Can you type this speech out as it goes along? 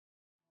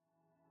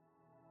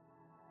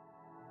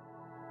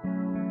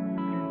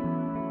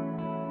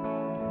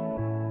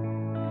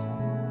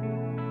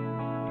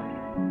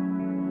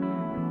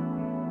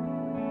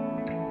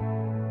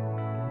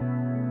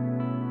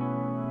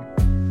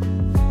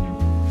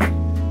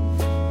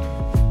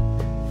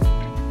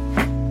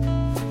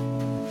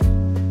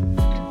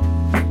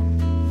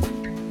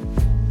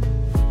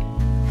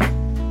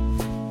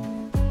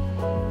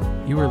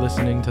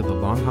listening to the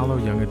Long Hollow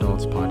Young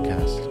Adults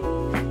podcast.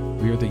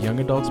 We are the Young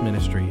Adults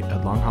Ministry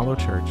at Long Hollow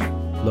Church,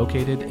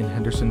 located in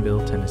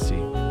Hendersonville, Tennessee.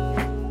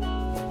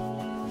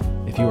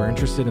 If you are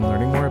interested in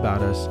learning more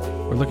about us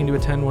or looking to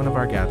attend one of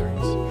our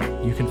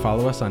gatherings, you can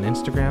follow us on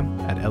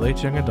Instagram at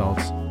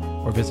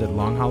LHYoungAdults or visit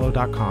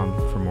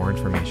longhollow.com for more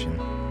information.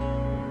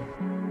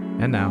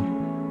 And now,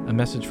 a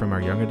message from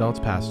our Young Adults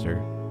pastor,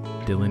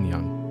 Dylan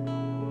Young.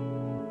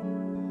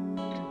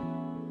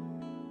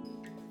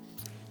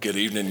 Good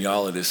evening,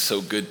 y'all. It is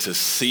so good to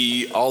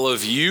see all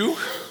of you.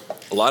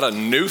 A lot of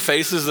new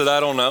faces that I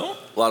don't know,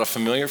 a lot of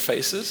familiar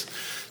faces.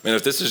 Man,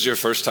 if this is your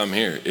first time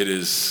here, it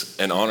is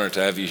an honor to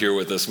have you here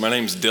with us. My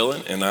name's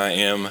Dylan, and I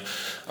am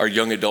our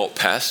young adult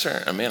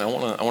pastor. And man, I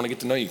want to get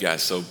to know you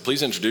guys, so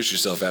please introduce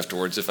yourself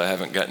afterwards if I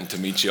haven't gotten to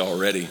meet you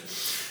already.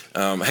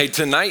 Hey,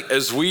 tonight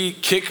as we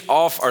kick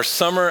off our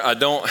summer, I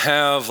don't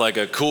have like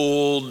a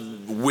cool,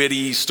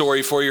 witty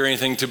story for you or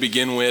anything to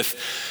begin with.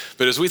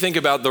 But as we think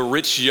about the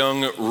rich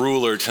young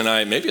ruler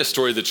tonight, maybe a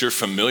story that you're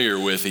familiar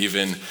with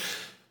even,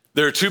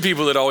 there are two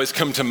people that always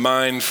come to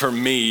mind for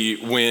me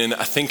when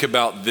I think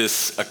about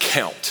this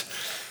account.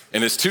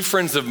 And it's two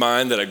friends of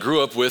mine that I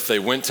grew up with. They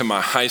went to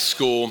my high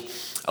school.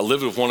 I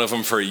lived with one of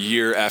them for a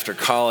year after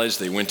college.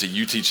 They went to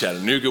UT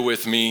Chattanooga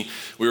with me.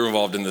 We were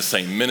involved in the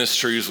same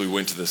ministries. We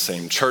went to the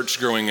same church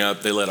growing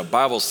up. They led a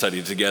Bible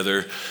study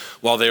together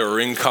while they were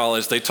in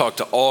college. They talked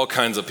to all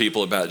kinds of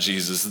people about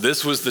Jesus.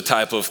 This was the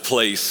type of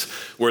place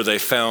where they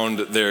found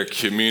their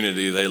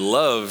community. They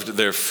loved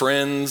their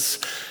friends,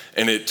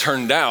 and it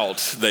turned out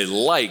they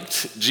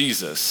liked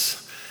Jesus.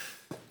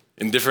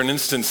 In different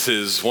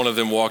instances, one of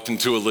them walked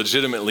into a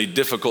legitimately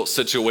difficult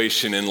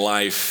situation in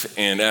life,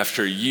 and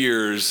after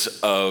years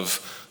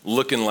of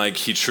looking like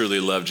he truly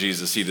loved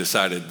Jesus, he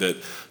decided that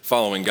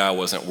following God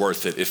wasn't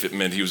worth it if it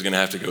meant he was gonna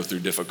have to go through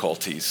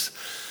difficulties.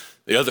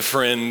 The other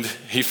friend,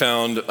 he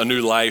found a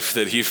new life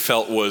that he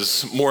felt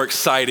was more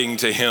exciting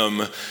to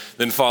him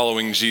than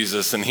following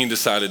Jesus, and he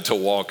decided to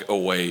walk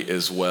away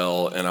as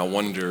well. And I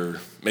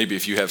wonder, maybe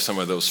if you have some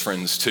of those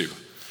friends too.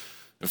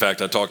 In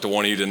fact, I talked to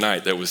one of you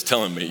tonight that was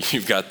telling me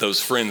you've got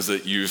those friends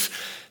that you've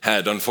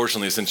had,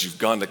 unfortunately, since you've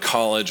gone to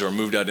college or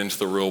moved out into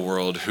the real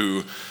world,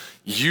 who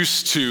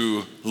used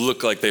to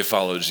look like they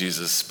followed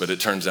Jesus, but it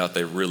turns out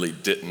they really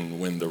didn't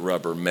when the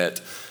rubber met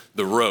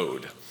the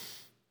road.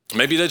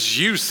 Maybe that's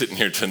you sitting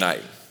here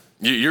tonight.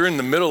 You're in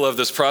the middle of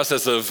this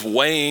process of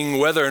weighing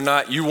whether or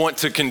not you want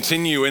to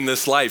continue in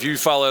this life. You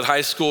followed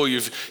high school,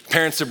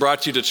 parents have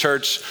brought you to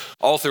church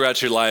all throughout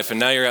your life, and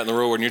now you're out in the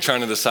real world and you're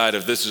trying to decide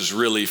if this is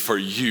really for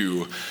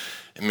you.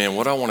 And man,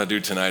 what I want to do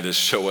tonight is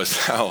show us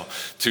how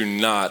to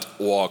not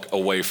walk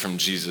away from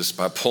Jesus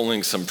by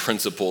pulling some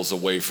principles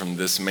away from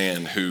this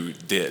man who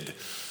did.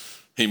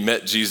 He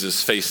met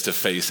Jesus face to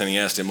face, and he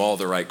asked him all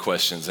the right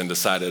questions and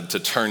decided to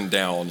turn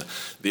down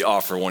the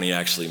offer when he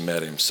actually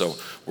met him. So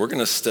we're going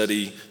to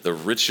study the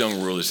rich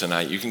young ruler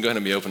tonight. You can go ahead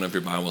and open up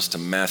your Bibles to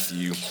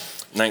Matthew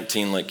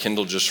 19 like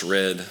Kendall just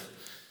read.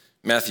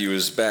 Matthew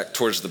is back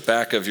towards the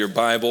back of your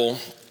Bible.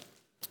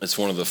 It's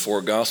one of the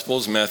four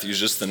Gospels. Matthew is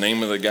just the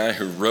name of the guy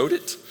who wrote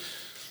it.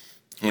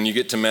 When you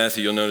get to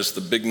Matthew, you'll notice the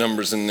big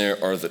numbers in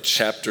there are the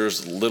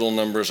chapters, little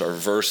numbers are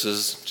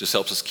verses. Just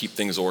helps us keep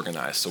things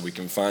organized so we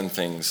can find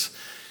things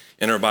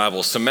in our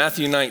Bible. So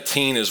Matthew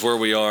 19 is where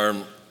we are.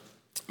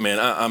 Man,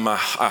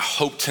 I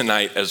hope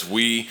tonight as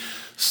we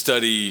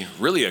study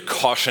really a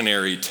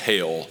cautionary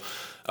tale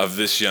of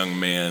this young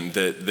man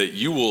that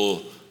you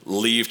will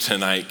leave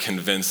tonight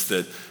convinced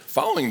that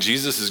following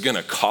Jesus is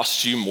gonna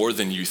cost you more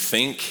than you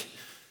think,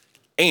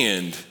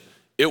 and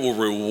it will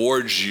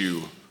reward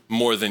you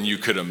more than you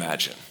could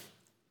imagine.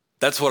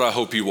 That's what I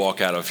hope you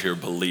walk out of here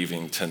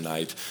believing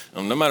tonight.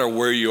 No matter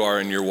where you are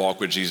in your walk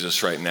with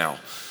Jesus right now,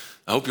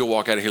 I hope you'll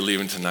walk out of here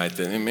leaving tonight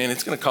that, man,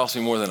 it's gonna cost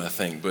me more than I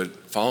think,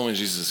 but following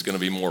Jesus is gonna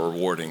be more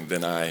rewarding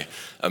than I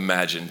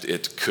imagined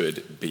it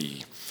could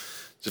be.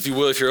 So if you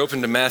will, if you're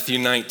open to Matthew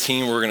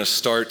 19, we're gonna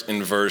start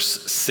in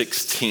verse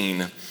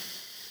 16.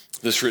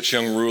 This rich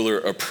young ruler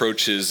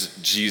approaches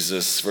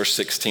Jesus. Verse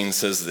 16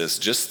 says this: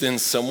 "Just then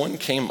someone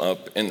came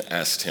up and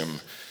asked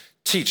him,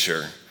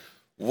 'Teacher,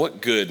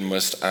 what good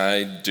must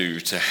I do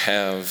to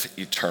have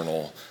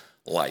eternal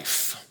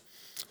life?'"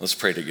 Let's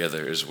pray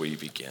together as we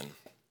begin.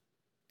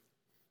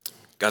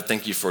 God,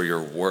 thank you for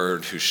your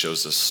word who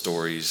shows us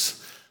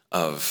stories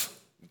of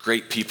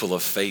great people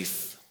of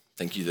faith.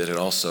 Thank you that it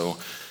also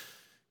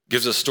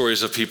gives us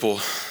stories of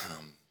people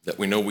that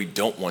we know we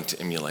don't want to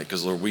emulate,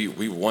 because Lord,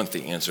 we want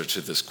the answer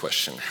to this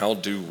question. How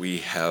do we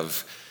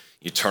have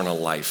eternal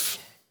life?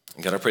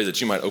 And God, I pray that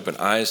you might open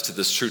eyes to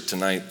this truth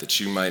tonight, that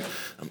you might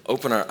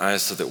open our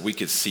eyes so that we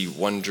could see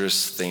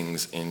wondrous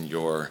things in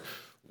your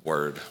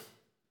word.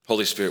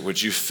 Holy Spirit, would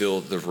you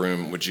fill the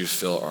room? Would you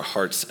fill our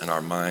hearts and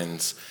our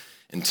minds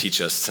and teach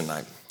us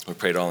tonight? We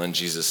pray it all in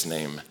Jesus'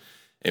 name.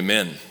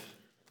 Amen.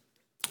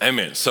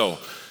 Amen. So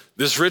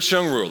this rich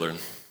young ruler,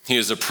 he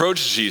has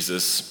approached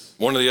Jesus.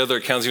 One of the other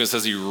accounts even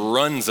says he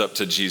runs up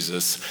to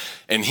Jesus,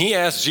 and he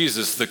asks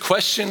Jesus the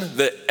question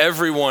that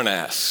everyone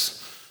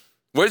asks: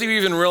 Whether you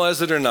even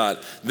realize it or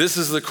not, this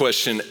is the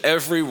question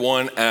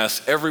everyone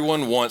asks,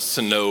 everyone wants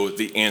to know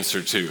the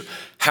answer to.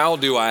 How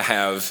do I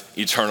have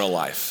eternal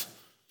life?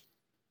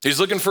 He's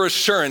looking for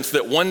assurance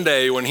that one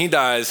day when he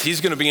dies,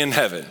 he's going to be in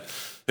heaven.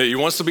 That he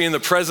wants to be in the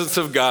presence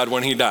of God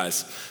when he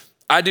dies.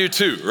 I do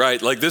too,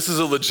 right? Like this is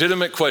a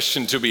legitimate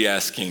question to be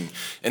asking.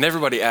 And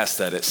everybody asks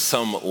that at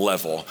some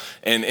level.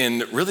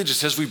 And really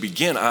just as we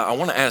begin, I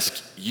want to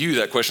ask you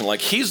that question.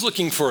 Like he's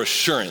looking for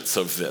assurance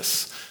of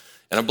this.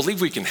 And I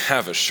believe we can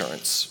have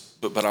assurance.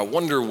 But I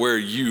wonder where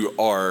you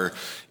are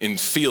in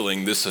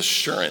feeling this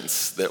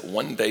assurance that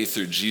one day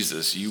through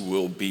Jesus, you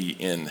will be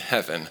in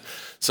heaven.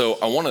 So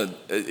I want to,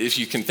 if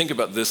you can think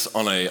about this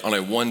on a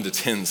 1 to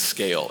 10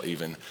 scale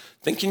even,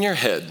 think in your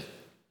head,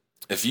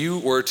 if you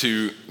were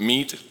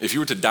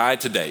to die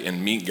today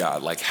and meet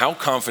God, like how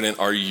confident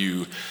are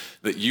you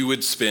that you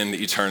would spend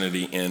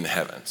eternity in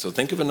heaven? So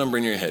think of a number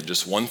in your head,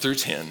 just 1 through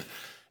 10.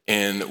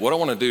 And what I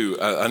want to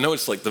do, I know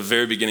it's like the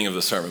very beginning of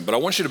the sermon, but I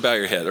want you to bow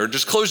your head or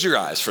just close your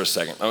eyes for a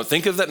second.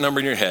 Think of that number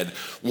in your head.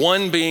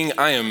 1 being,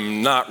 I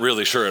am not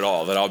really sure at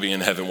all that I'll be in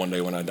heaven one day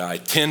when I die.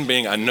 10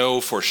 being, I know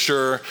for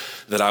sure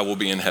that I will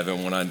be in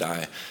heaven when I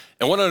die.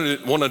 And what I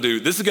want to do,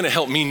 this is going to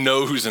help me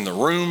know who's in the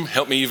room,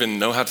 help me even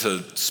know how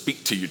to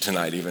speak to you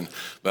tonight even.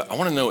 But I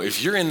want to know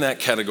if you're in that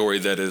category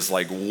that is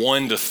like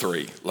 1 to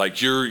 3,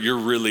 like you're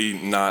really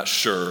not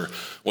sure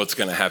what's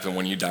going to happen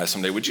when you die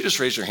someday. Would you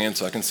just raise your hand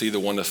so I can see the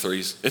 1 to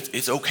 3s?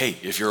 It's okay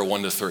if you're a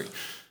 1 to 3.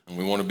 And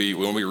we want to be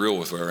real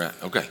with where we're at.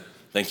 Okay,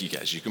 thank you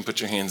guys. You can put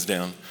your hands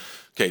down.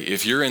 Okay,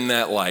 if you're in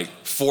that like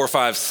 4,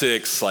 5,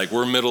 6, like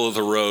we're middle of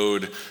the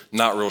road,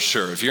 not real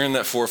sure. If you're in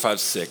that 4,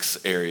 5, 6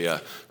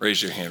 area, raise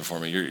your hand for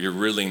me. You're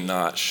really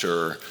not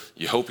sure.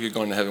 You hope you're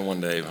going to heaven one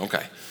day.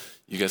 Okay,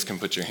 you guys can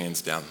put your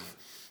hands down.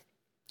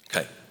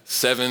 Okay,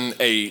 7,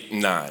 8,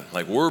 9.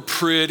 Like we're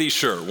pretty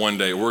sure one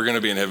day we're going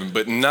to be in heaven,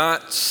 but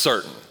not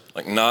certain.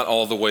 Like not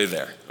all the way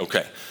there.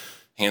 Okay,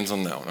 hands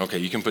on that one. Okay,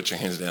 you can put your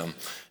hands down.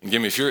 And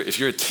give me, if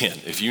you're a 10,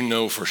 if you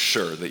know for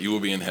sure that you will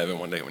be in heaven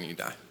one day when you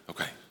die.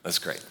 Okay, that's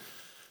great.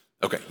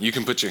 Okay, you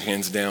can put your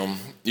hands down.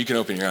 You can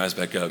open your eyes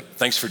back up.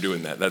 Thanks for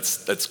doing that.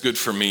 That's good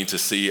for me to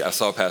see. I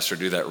saw a pastor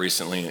do that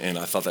recently, and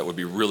I thought that would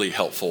be really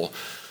helpful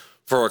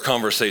for our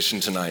conversation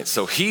tonight.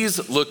 So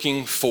he's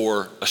looking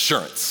for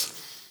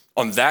assurance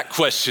on that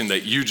question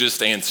that you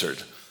just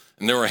answered.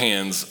 And there were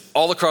hands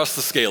all across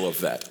the scale of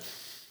that.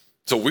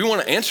 So we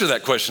want to answer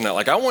that question now.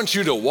 Like I want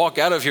you to walk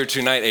out of here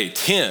tonight a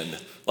 10.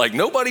 Like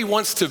nobody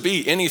wants to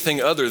be anything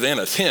other than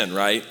a 10,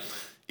 right?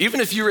 Even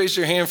if you raise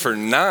your hand for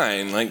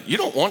 9, like you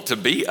don't want to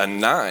be a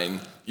 9,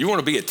 you want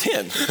to be a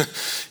 10.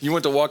 You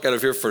want to walk out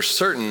of here for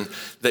certain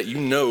that you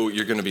know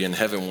you're going to be in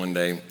heaven one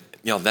day.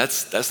 You know,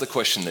 that's the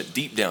question that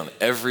deep down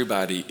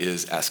everybody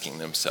is asking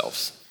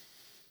themselves.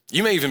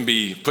 You may even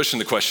be pushing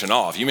the question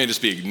off. You may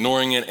just be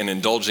ignoring it and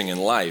indulging in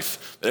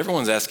life, but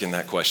everyone's asking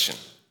that question.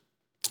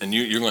 And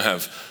you're going to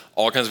have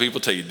all kinds of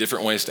people tell you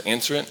different ways to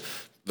answer it.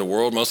 The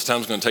world most of the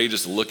time is going to tell you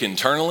just to look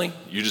internally.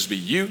 You just be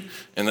you,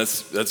 and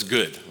that's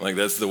good. Like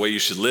that's the way you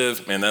should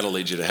live. Man, that'll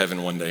lead you to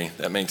heaven one day.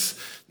 That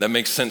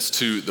makes sense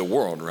to the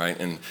world, right?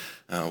 And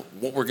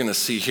what we're going to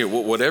see here,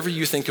 whatever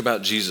you think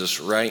about Jesus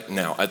right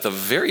now, at the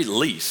very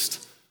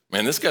least,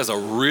 man, this guy's a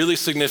really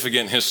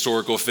significant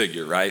historical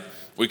figure, right?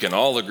 We can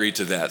all agree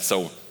to that.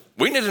 So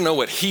we need to know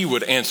what he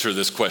would answer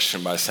this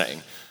question by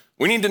saying.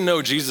 We need to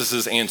know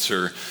Jesus's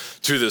answer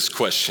to this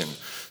question.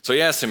 So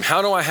he asked him,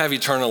 how do I have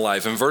eternal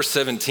life? In verse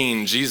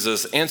 17,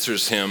 Jesus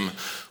answers him,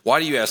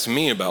 why do you ask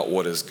me about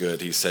what is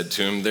good? He said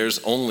to him, there's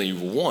only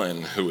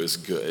one who is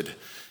good.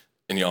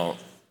 And y'all,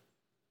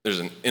 there's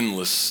an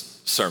endless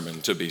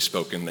sermon to be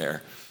spoken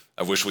there.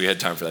 I wish we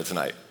had time for that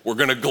tonight. We're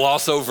going to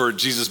gloss over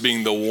Jesus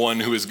being the one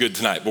who is good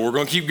tonight, but we're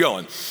going to keep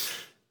going.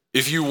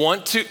 If you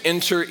want to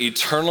enter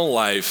eternal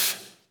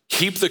life,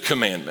 keep the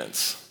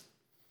commandments.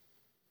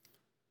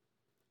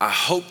 I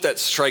hope that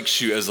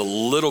strikes you as a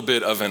little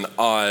bit of an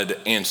odd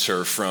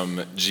answer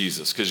from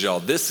Jesus. Because y'all,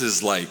 this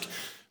is like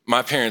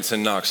my parents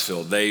in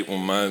Knoxville.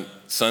 When my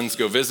sons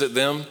go visit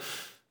them,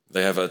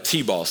 they have a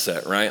T-ball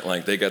set, right?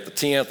 Like they got the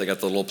tee out, they got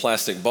the little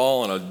plastic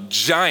ball and a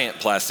giant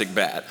plastic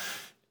bat.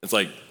 It's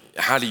like,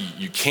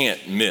 you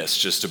can't miss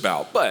just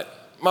about. But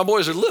my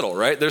boys are little,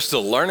 right? They're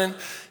still learning.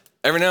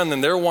 Every now and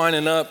then they're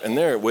winding up and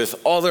they're with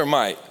all their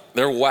might,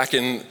 they're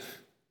whacking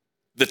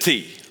the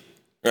tee,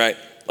 right?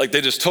 Like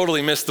they just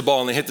totally missed the ball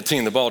and they hit the tee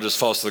and the ball just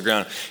falls to the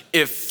ground.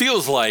 It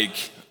feels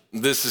like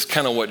this is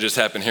kind of what just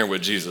happened here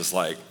with Jesus.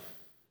 Like,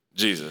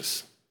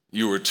 Jesus,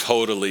 you were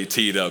totally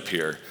teed up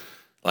here.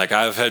 Like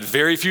I've had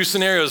very few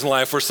scenarios in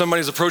life where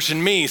somebody's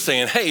approaching me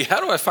saying, hey,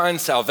 how do I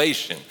find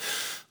salvation?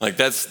 Like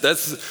that's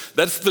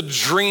the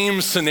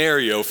dream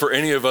scenario for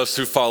any of us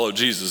who follow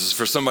Jesus, is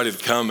for somebody to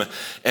come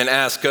and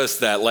ask us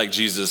that. Like,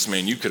 Jesus,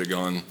 man, you could have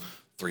gone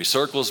 3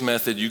 circles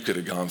method, you could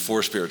have gone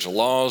 4 spiritual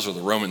laws or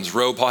the Romans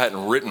road. Paul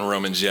hadn't written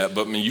Romans yet,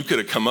 but you could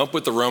have come up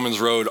with the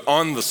Romans road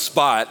on the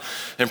spot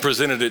and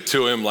presented it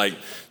to him. Like,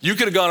 you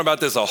could have gone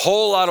about this a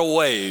whole lot of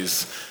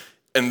ways,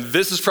 and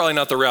this is probably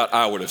not the route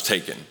I would have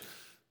taken.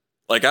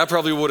 Like I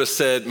probably would have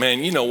said,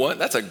 man, you know what?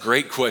 That's a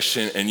great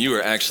question, and you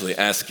are actually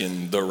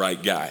asking the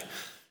right guy.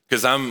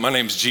 Because my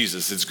name's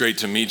Jesus, it's great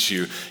to meet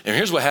you. And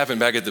here's what happened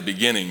back at the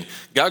beginning.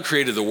 God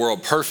created the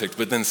world perfect,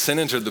 but then sin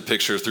entered the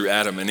picture through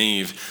Adam and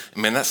Eve.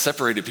 And man, that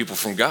separated people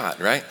from God,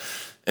 right?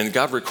 And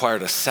God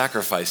required a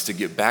sacrifice to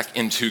get back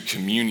into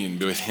communion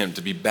with him,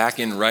 to be back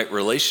in right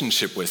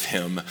relationship with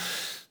him.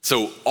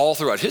 So all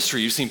throughout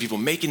history, you've seen people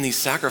making these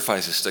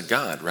sacrifices to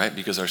God, right?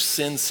 Because our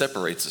sin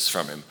separates us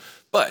from him.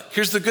 But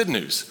here's the good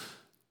news.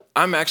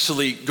 I'm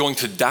actually going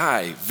to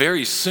die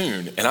very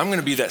soon, and I'm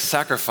gonna be that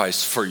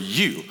sacrifice for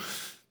you.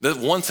 The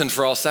once and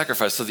for all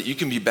sacrifice so that you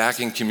can be back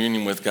in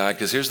communion with God,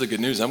 because here's the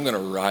good news, I'm gonna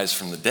rise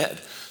from the dead.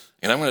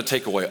 And I'm gonna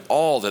take away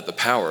all that the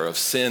power of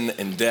sin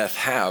and death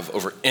have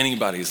over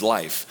anybody's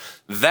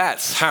life.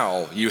 That's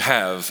how you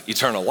have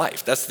eternal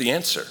life. That's the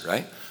answer,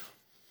 right?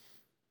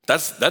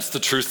 That's the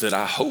truth that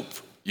I hope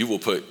you will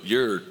put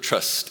your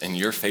trust and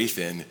your faith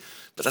in,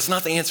 but that's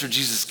not the answer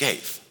Jesus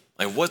gave.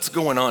 Like what's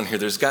going on here?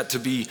 There's got to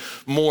be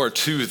more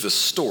to the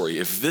story.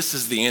 If this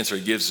is the answer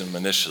he gives him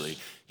initially,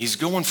 he's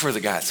going for the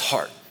guy's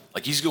heart.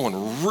 Like he's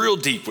going real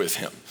deep with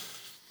him.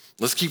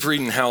 Let's keep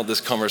reading how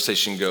this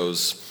conversation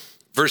goes.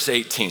 Verse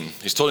 18,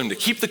 he's told him to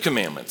keep the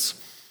commandments.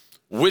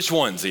 Which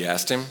ones, he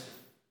asked him.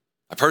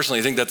 I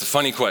personally think that's a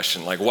funny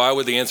question. Like why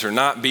would the answer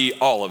not be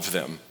all of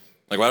them?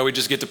 Like why do we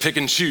just get to pick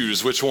and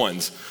choose which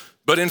ones?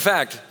 But in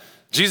fact,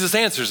 Jesus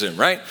answers him,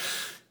 right?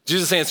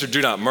 Jesus answered,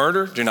 do not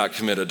murder, do not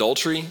commit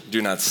adultery,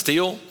 do not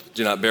steal,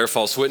 do not bear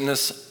false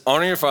witness,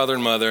 honor your father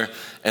and mother,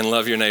 and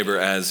love your neighbor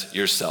as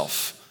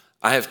yourself.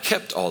 I have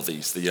kept all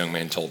these, the young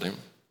man told him.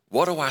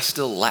 What do I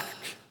still lack?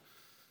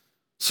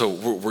 So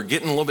we're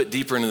getting a little bit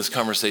deeper into this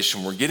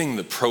conversation. We're getting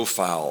the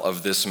profile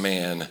of this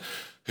man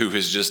who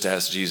has just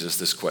asked Jesus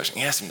this question.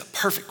 He asked him the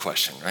perfect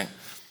question, right?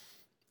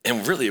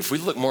 And really, if we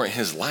look more at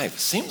his life, it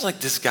seems like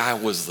this guy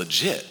was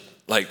legit,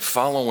 like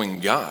following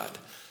God.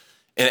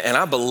 And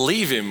I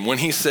believe him when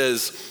he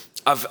says,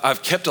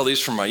 I've kept all these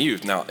from my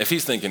youth. Now, if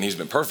he's thinking he's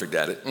been perfect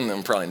at it,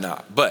 I'm probably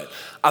not. But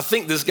I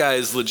think this guy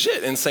is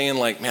legit in saying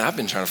like, man, I've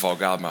been trying to follow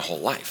God my whole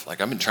life.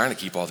 Like I've been trying to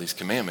keep all these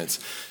commandments,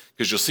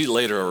 because you'll see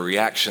later a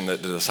reaction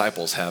that the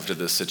disciples have to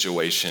this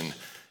situation,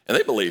 and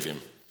they believe him.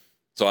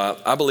 So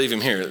I believe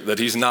him here that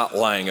he's not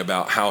lying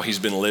about how he's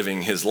been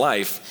living his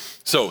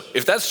life. So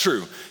if that's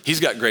true,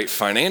 he's got great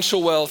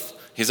financial wealth.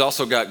 He's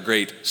also got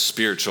great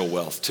spiritual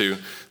wealth too.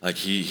 Like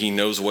he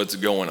knows what's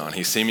going on.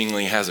 He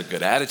seemingly has a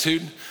good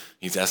attitude.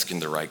 He's asking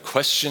the right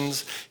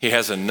questions. He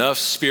has enough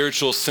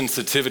spiritual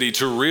sensitivity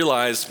to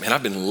realize, man,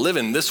 I've been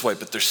living this way,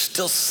 but there's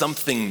still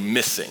something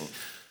missing.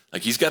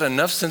 Like he's got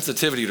enough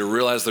sensitivity to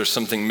realize there's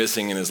something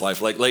missing in his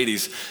life. Like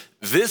ladies,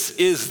 this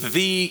is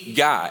the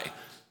guy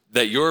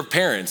that your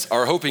parents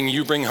are hoping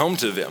you bring home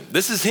to them.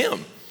 This is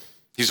him.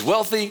 He's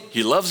wealthy,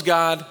 he loves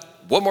God.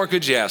 What more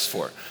could you ask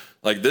for?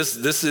 Like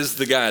this is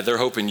the guy they're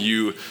hoping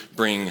you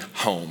bring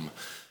home.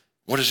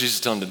 What does Jesus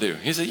tell him to do?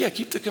 He said, yeah,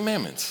 keep the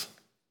commandments.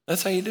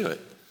 That's how you do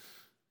it.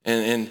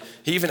 And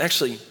he even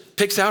actually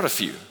picks out a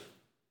few.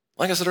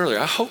 Like I said earlier,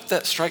 I hope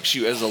that strikes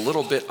you as a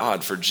little bit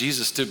odd for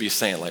Jesus to be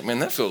saying like, man,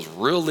 that feels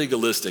real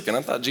legalistic. And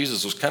I thought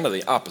Jesus was kind of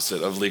the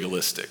opposite of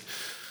legalistic.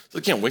 So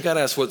again, we got to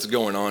ask what's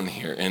going on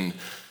here. And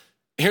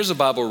here's a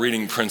Bible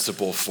reading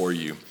principle for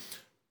you.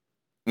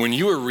 When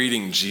you are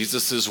reading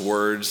Jesus's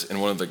words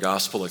in one of the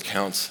gospel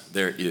accounts,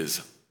 there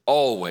is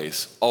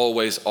always,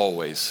 always,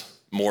 always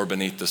more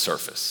beneath the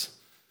surface.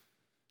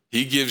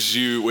 He gives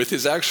you, with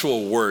his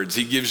actual words,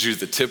 he gives you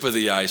the tip of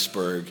the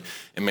iceberg.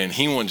 And man,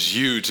 he wants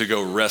you to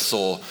go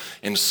wrestle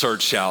and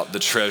search out the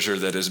treasure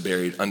that is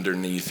buried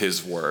underneath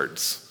his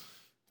words.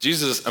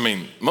 Jesus,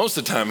 most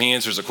of the time he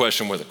answers a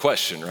question with a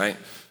question, right?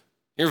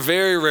 He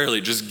very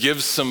rarely just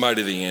gives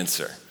somebody the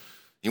answer.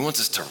 He wants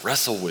us to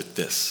wrestle with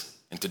this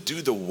and to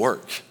do the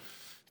work,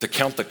 to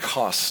count the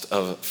cost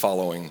of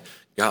following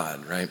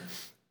God, right?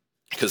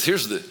 Because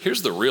here's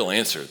the real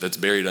answer that's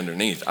buried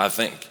underneath, I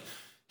think.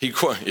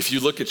 If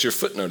you look at your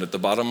footnote at the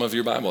bottom of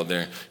your Bible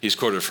there, he's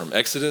quoted from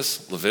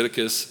Exodus,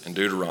 Leviticus, and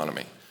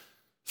Deuteronomy.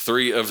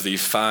 3 of the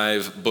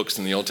 5 books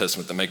in the Old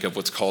Testament that make up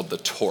what's called the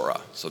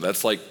Torah. So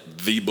that's like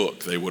the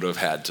book they would have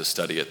had to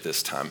study at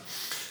this time.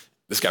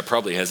 This guy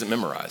probably hasn't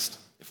memorized,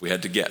 if we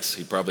had to guess.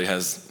 He probably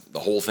has the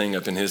whole thing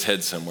up in his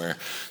head somewhere.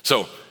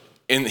 So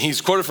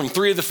he's quoted from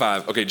 3 of the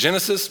 5. Okay,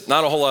 Genesis,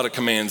 not a whole lot of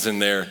commands in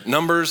there.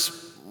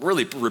 Numbers,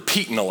 really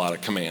repeating a lot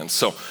of commands.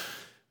 So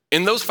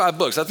in those 5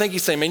 books, I think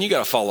he's saying, man, you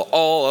got to follow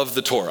all of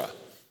the Torah.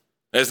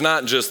 It's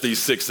not just these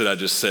 6 that I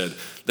just said.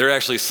 There are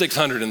actually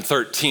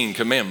 613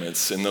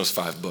 commandments in those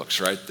 5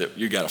 books, right, that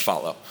you got to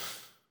follow.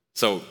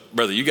 So,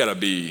 brother, you got to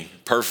be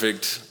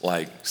perfect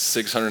like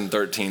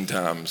 613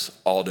 times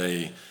all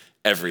day,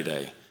 every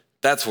day.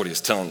 That's what he's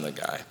telling the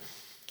guy.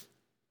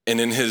 And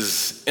in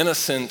his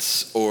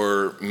innocence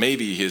or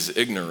maybe his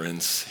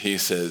ignorance, he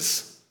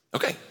says,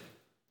 okay,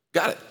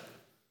 got it.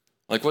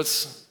 Like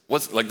what's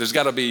like there's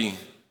got to be,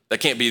 that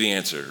can't be the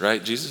answer,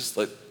 right? Jesus,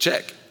 like,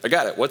 check, I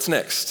got it. What's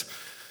next?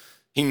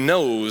 He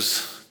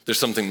knows there's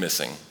something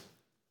missing.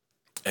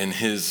 And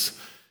his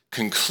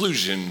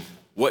conclusion,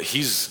 what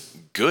he's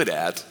good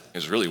at,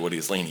 is really what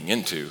he's leaning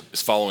into,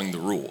 is following the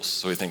rules.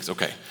 So he thinks,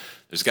 okay,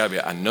 there's got to be,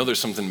 I know there's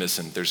something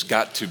missing. There's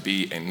got to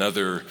be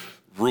another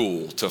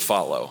rule to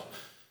follow.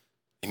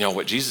 And you know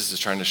what Jesus is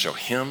trying to show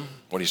him,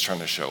 what he's trying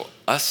to show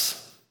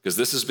us, because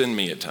this has been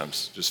me at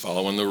times, just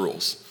following the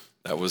rules.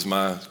 That was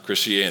my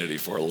Christianity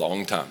for a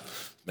long time,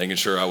 making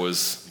sure I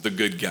was the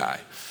good guy.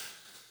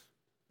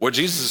 What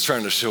Jesus is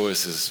trying to show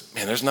us is,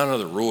 man, there's not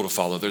another rule to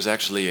follow. There's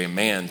actually a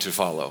man to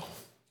follow,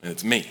 and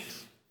it's me.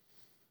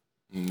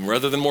 And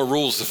rather than more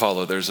rules to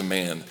follow, there's a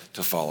man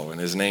to follow, and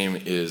his name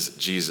is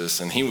Jesus.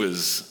 And he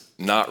was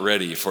not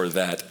ready for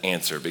that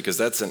answer, because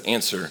that's an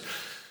answer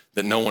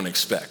that no one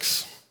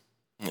expects.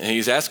 And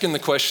he's asking the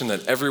question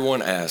that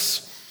everyone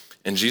asks,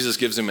 and Jesus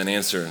gives him an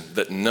answer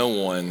that no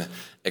one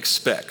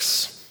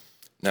expects.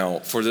 Now,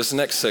 for this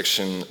next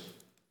section,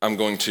 I'm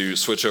going to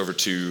switch over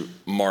to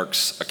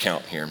Mark's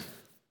account here,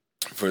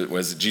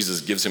 as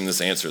Jesus gives him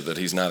this answer that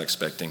he's not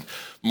expecting.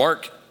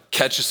 Mark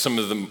catches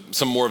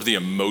some more of the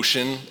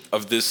emotion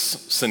of this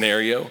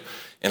scenario,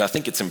 and I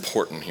think it's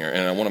important here,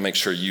 and I want to make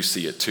sure you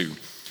see it too.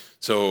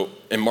 So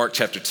in Mark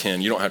chapter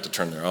 10, you don't have to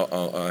turn there,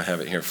 I'll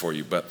have it here for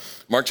you, but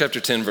Mark chapter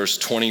 10, verse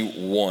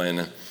 21,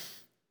 he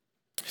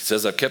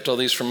says, I've kept all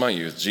these from my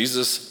youth.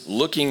 Jesus,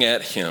 looking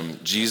at him,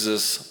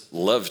 Jesus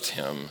loved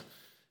him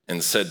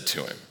and said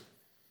to him.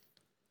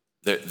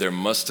 There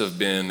must have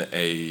been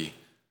a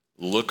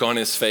look on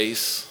his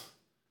face.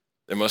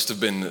 There must have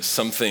been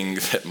something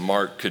that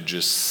Mark could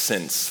just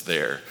sense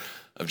there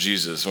of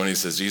Jesus when he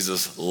says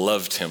Jesus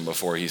loved him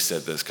before he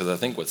said this. Because I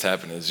think what's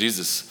happened is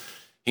Jesus,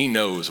 he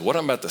knows what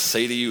I'm about to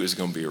say to you is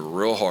going to be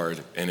real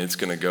hard, and it's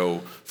going to go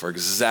for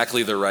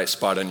exactly the right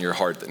spot in your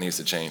heart that needs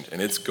to change,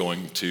 and it's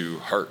going to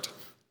hurt.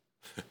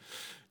 It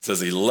says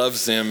he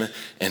loves him,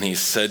 and he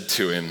said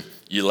to him,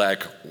 you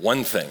lack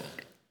one thing.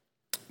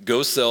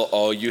 Go sell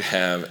all you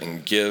have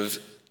and give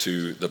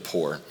to the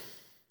poor,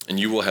 and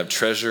you will have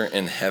treasure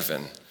in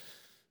heaven.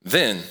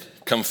 Then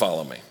come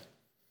follow me.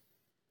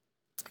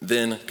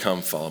 Then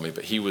come follow me.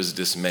 But he was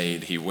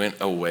dismayed. He went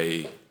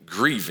away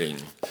grieving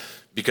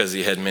because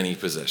he had many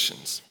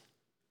possessions.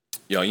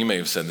 Y'all, you may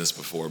have said this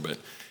before, but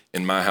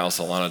in my house,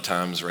 a lot of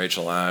times,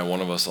 Rachel and I,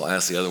 one of us will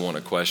ask the other one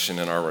a question,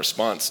 and our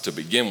response to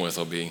begin with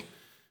will be,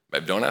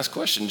 babe, don't ask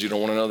questions you don't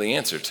want to know the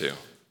answer to.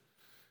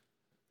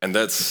 And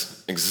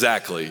that's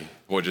exactly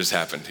what just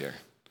happened here.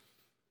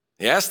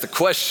 He asked the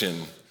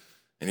question,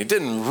 and he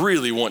didn't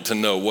really want to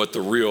know what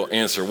the real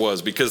answer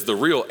was, because the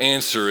real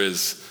answer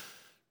is,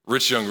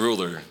 rich young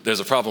ruler, there's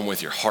a problem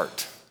with your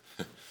heart.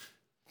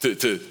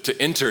 To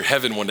enter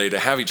heaven one day, to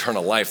have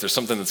eternal life, there's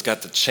something that's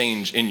got to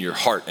change in your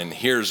heart, and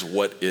here's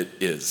what it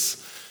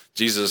is.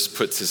 Jesus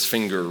puts his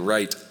finger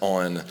right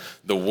on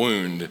the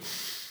wound.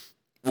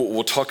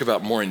 We'll talk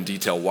about more in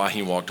detail why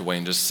he walked away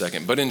in just a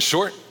second, but in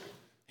short,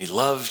 he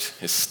loved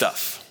his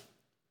stuff.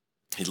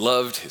 He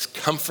loved his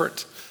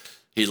comfort.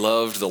 He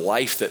loved the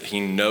life that he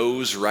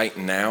knows right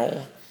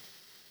now.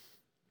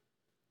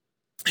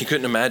 He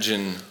couldn't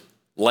imagine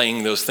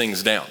laying those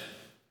things down.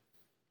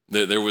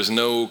 There was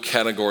no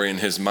category in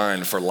his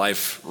mind for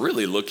life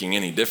really looking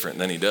any different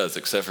than he does,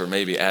 except for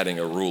maybe adding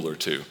a rule or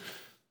two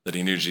that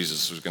he knew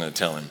Jesus was going to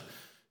tell him.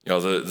 You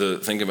know,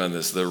 think about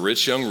this. The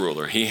rich young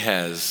ruler, he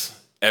has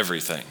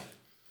everything.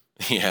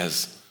 He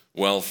has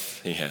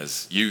wealth, he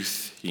has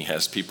youth, he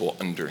has people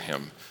under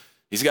him.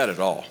 He's got it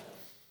all.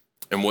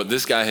 And what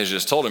this guy has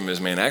just told him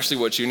is, man, actually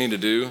what you need to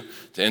do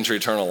to enter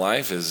eternal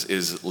life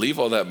is leave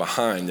all that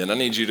behind, and I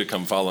need you to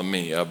come follow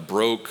me, a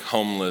broke,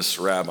 homeless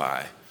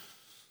rabbi.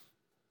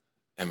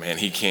 And man,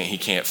 he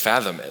can't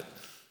fathom it.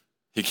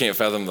 He can't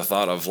fathom the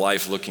thought of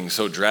life looking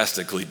so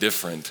drastically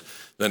different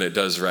than it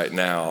does right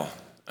now,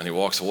 and he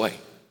walks away.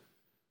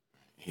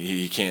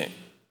 He can't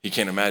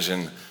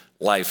imagine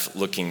life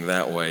looking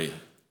that way. You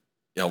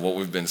know, what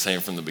we've been saying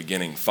from the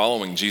beginning,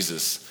 following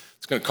Jesus,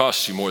 it's going to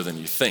cost you more than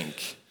you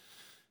think.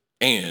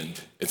 And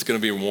it's going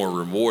to be more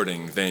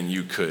rewarding than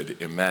you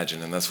could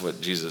imagine. And that's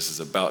what Jesus is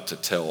about to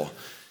tell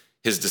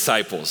his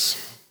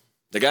disciples.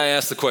 The guy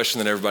asks the question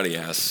that everybody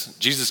asks.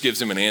 Jesus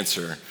gives him an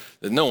answer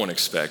that no one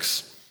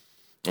expects.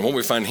 And what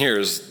we find here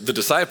is the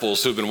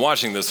disciples who have been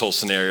watching this whole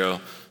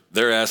scenario,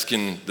 they're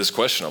asking this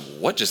question of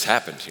what just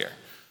happened here?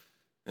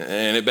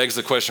 And it begs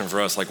the question for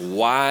us, like,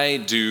 why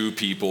do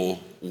people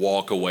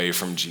walk away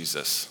from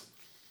Jesus?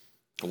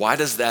 Why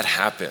does that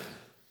happen?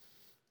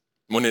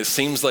 When it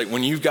seems like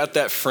when you've got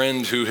that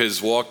friend who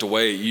has walked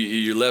away,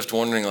 you're left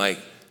wondering, like,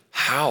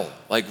 how?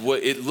 Like,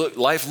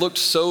 life looked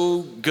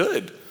so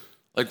good.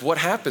 Like, what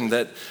happened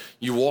that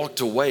you walked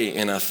away?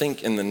 And I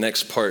think in the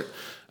next part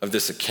of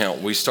this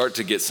account, we start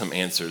to get some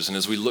answers. And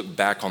as we look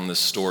back on this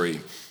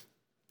story,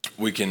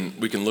 we can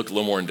look a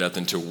little more in depth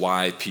into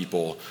why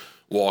people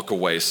walk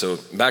away. So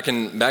back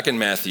in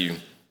Matthew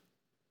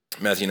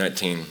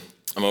 19,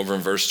 I'm over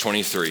in verse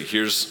 23.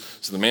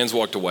 So the man's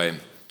walked away.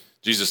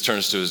 Jesus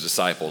turns to his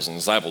disciples, and the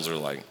disciples are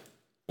like,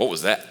 what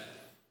was that?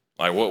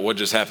 Like, what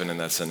just happened in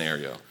that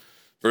scenario?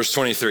 Verse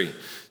 23,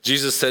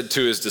 Jesus said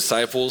to his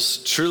disciples,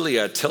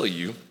 truly I tell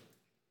you,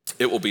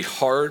 it will be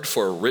hard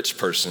for a rich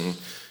person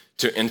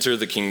to enter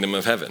the kingdom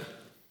of heaven.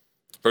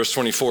 Verse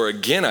 24,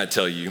 again, I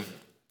tell you,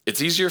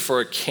 it's easier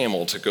for a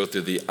camel to go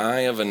through the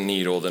eye of a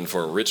needle than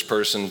for a rich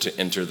person to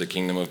enter the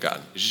kingdom of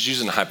God. He's just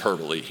using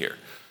hyperbole here.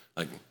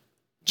 Like,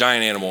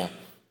 giant animal,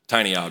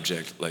 tiny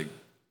object. Like,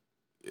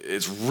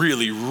 it's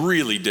really,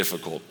 really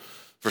difficult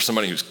for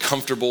somebody who's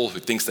comfortable, who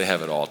thinks they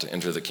have it all, to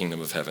enter the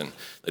kingdom of heaven.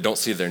 They don't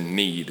see their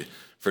need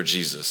for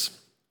Jesus.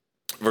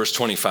 Verse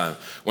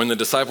 25, when the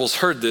disciples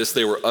heard this,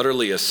 they were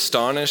utterly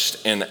astonished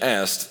and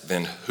asked,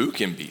 then who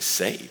can be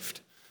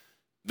saved?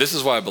 This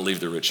is why I believe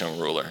the rich young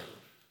ruler.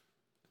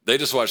 They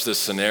just watched this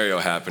scenario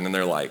happen and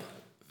they're like,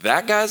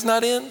 that guy's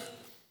not in?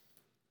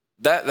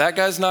 That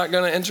guy's not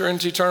gonna enter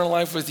into eternal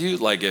life with you?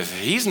 Like, if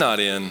he's not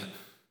in,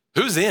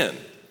 who's in?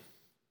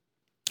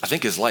 I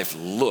think his life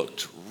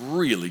looked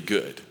really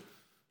good,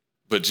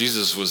 but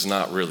Jesus was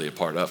not really a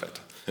part of it.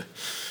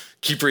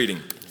 Keep reading.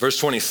 Verse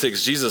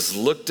 26, Jesus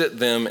looked at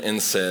them and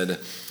said,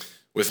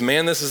 with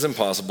man this is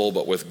impossible,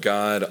 but with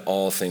God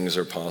all things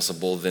are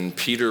possible. Then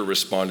Peter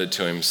responded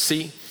to him,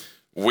 see,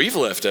 we've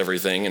left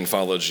everything and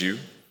followed you.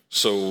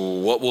 So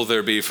what will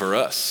there be for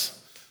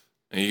us?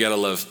 And you gotta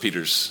love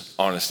Peter's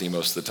honesty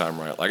most of the time,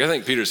 right? Like, I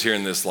think Peter's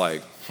hearing this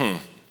like,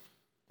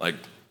 like,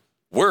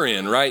 we're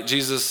in, right,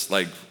 Jesus?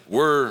 Like,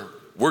 we're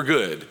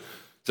good. It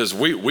says,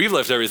 we've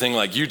left everything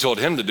like you told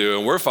him to do,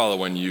 and we're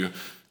following you.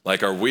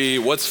 Like,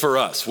 what's for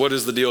us? What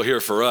is the deal here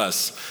for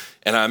us?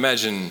 And I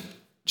imagine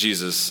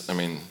Jesus,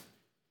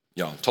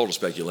 total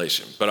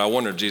speculation, but I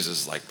wonder if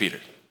Jesus is like,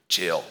 Peter,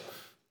 chill.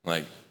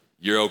 Like,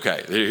 you're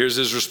okay. Here's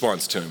his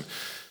response to him.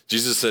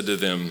 Jesus said to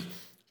them,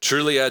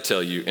 truly I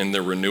tell you, in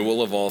the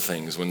renewal of all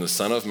things, when the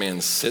Son of Man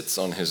sits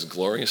on his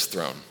glorious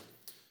throne,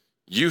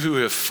 you who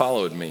have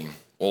followed me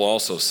will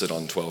also sit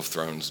on 12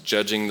 thrones,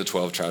 judging the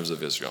 12 tribes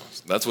of Israel.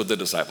 That's what the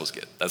disciples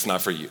get. That's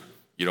not for you.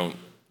 You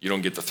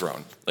don't get the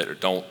throne later.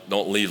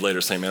 Don't leave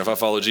later saying, man, if I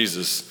follow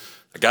Jesus,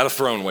 I got a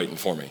throne waiting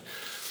for me.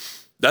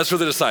 That's for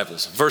the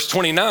disciples. Verse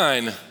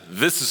 29,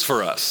 this is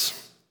for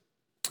us.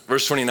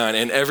 Verse 29,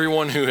 and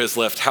everyone who has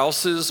left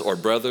houses or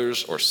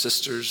brothers or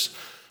sisters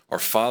or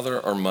father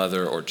or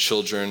mother or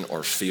children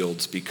or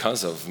fields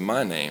because of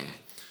my name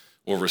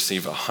will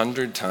receive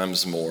 100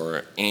 times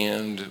more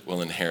and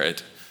will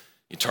inherit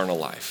eternal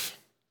life.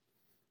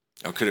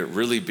 Now, could it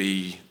really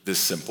be this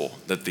simple,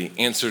 that the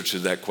answer to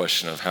that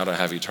question of how to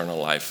have eternal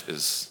life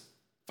is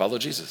follow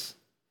Jesus?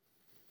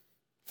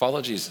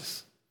 Follow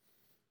Jesus.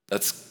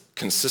 That's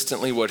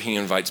consistently what he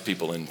invites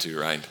people into,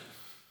 right?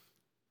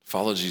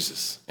 Follow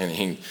Jesus. And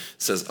he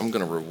says, I'm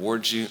gonna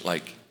reward you.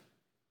 Like,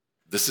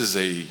 this is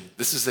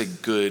a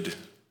good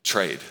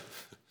trade.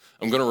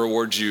 I'm gonna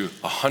reward you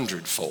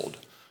 100-fold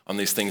on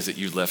these things that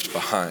you left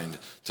behind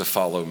to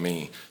follow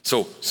me.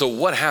 So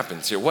what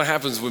happens here? What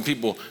happens when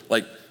people,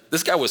 like,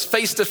 this guy was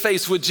face to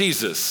face with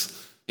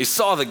Jesus. He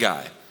saw the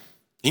guy.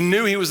 He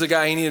knew he was the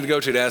guy he needed to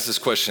go to ask this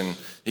question.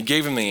 He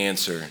gave him the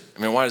answer.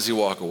 Why does he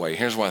walk away?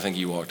 Here's why I think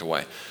he walked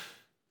away.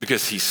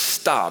 Because he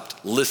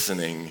stopped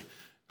listening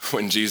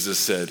when Jesus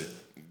said,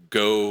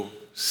 go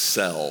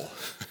sell.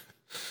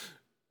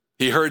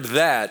 He heard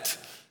that,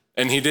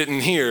 and he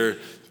didn't hear,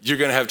 you're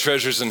gonna have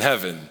treasures in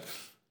heaven.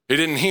 He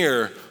didn't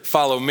hear,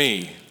 follow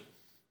me.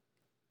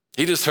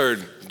 He just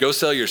heard, go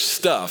sell your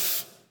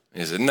stuff.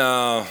 And he said,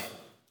 no,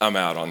 I'm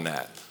out on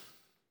that.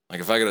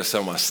 Like, if I gotta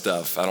sell my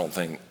stuff, I don't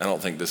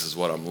think this is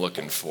what I'm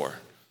looking for.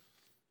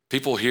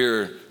 People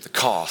hear the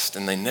cost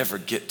and they never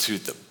get to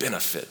the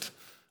benefit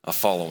of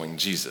following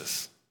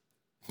Jesus.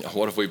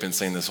 What have we been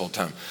saying this whole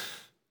time?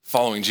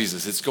 Following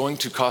Jesus, it's going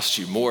to cost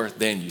you more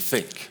than you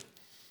think,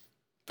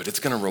 but it's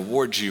gonna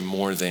reward you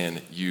more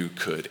than you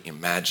could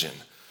imagine.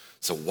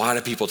 So why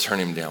do people turn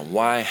him down?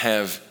 Why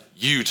have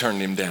you turned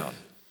him down?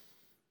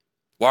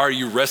 Why are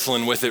you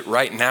wrestling with it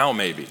right now,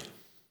 maybe?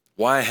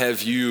 Why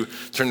have you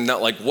turned it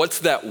down? Like, what's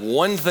that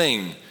one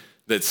thing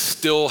that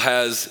still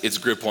has its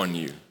grip on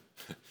you?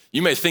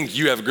 You may think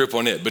you have a grip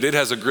on it, but it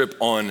has a grip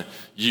on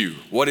you.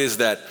 What is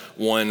that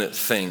one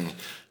thing?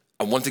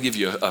 I want to give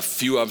you a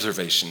few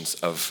observations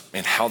of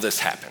how this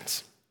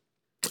happens.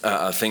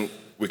 I think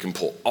we can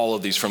pull all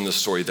of these from the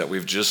story that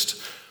we've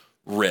just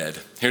read.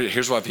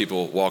 Here's why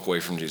people walk away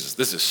from Jesus.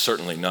 This is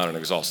certainly not an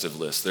exhaustive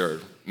list. There are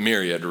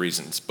myriad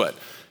reasons, but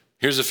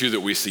here's a few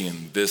that we see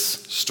in this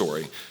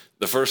story.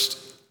 The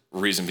first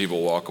reason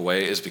people walk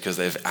away is because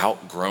they've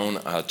outgrown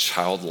a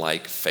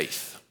childlike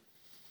faith.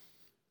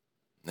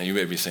 Now you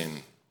may be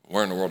saying,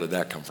 where in the world did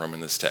that come from in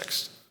this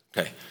text?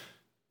 Okay,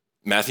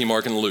 Matthew,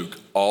 Mark, and Luke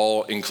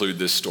all include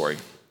this story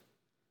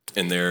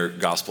in their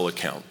gospel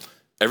account.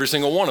 Every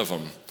single one of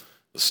them.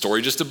 The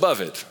story just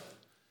above it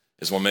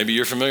is one maybe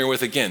you're familiar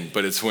with again,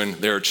 but it's when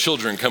there are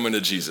children coming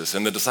to Jesus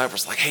and the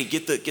disciples are like, hey,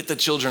 get the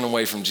children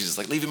away from Jesus.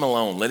 Like, leave him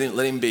alone, let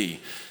him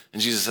be.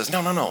 And Jesus says,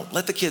 no,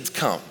 let the kids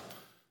come.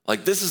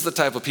 Like, this is the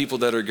type of people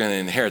that are gonna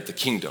inherit the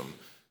kingdom.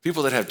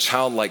 People that have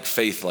childlike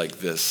faith like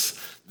this,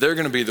 they're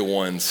gonna be the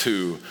ones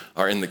who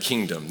are in the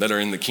kingdom, that are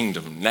in the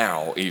kingdom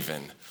now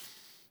even.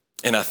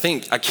 And I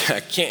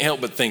can't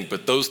help but think,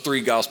 but those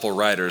three gospel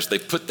writers, they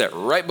put that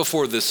right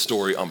before this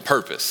story on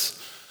purpose,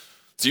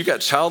 So you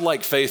got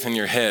childlike faith in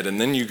your head, and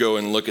then you go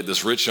and look at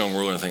this rich young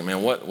ruler and think,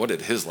 man, what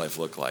did his life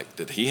look like?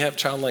 Did he have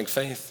childlike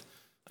faith?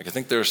 Like, I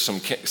think there's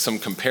some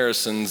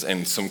comparisons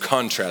and some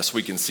contrasts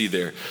we can see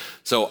there.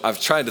 So I've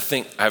tried to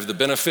think, I have the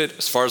benefit,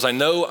 as far as I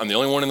know, I'm the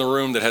only one in the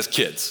room that has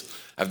kids.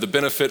 I have the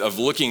benefit of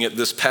looking at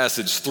this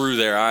passage through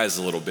their eyes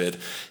a little bit,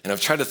 and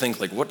I've tried to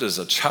think, like, what does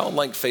a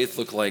childlike faith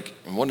look like,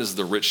 and what does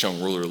the rich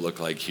young ruler look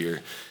like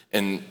here?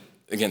 And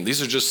again,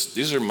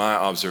 these are my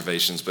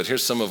observations, but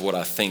here's some of what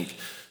I think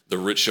the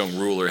rich young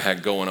ruler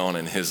had going on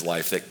in his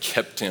life that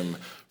kept him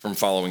from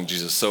following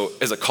Jesus. So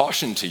as a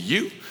caution to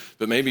you,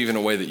 but maybe even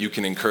a way that you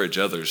can encourage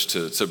others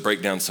to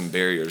break down some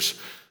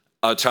barriers,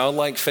 a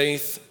childlike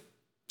faith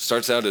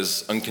starts out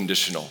as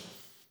unconditional.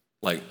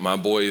 Like, my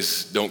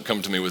boys don't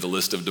come to me with a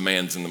list of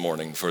demands in the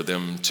morning for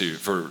them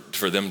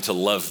to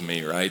love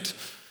me, right?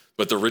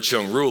 But the rich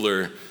young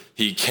ruler,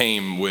 he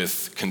came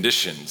with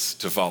conditions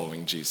to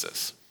following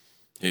Jesus.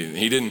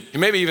 He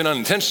maybe even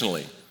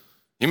unintentionally.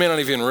 He may not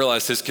even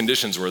realize his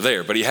conditions were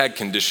there, but he had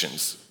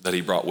conditions that he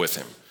brought with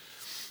him.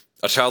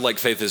 A childlike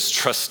faith is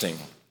trusting.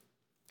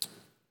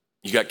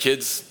 You got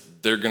kids,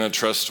 they're gonna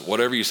trust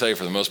whatever you say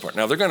for the most part.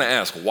 Now, they're gonna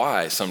ask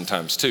why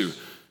sometimes too,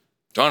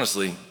 which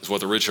honestly is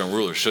what the rich young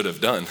ruler should have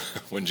done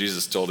when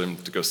Jesus told him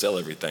to go sell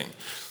everything.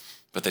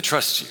 But they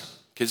trust you.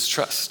 Kids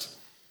trust.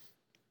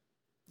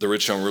 The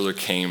rich young ruler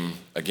came,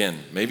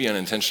 again, maybe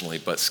unintentionally,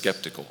 but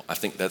skeptical. I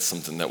think that's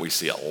something that we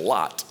see a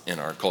lot in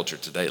our culture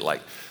today.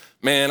 Like,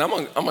 man, I'm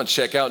gonna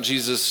check out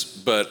Jesus,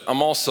 but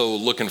I'm also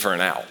looking for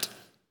an out.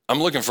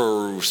 I'm looking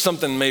for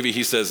something maybe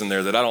he says in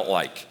there that I don't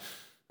like.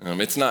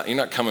 You're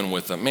not coming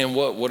with man,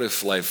 what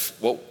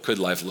could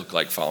life look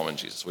like following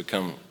Jesus?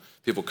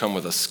 People come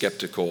with a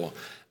skeptical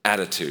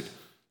attitude.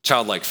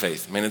 Childlike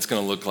faith, man, it's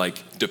gonna look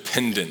like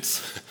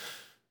dependence.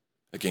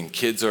 Again,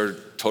 kids are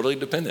totally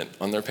dependent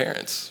on their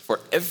parents for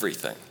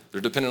everything.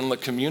 They're dependent on the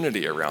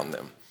community around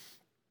them.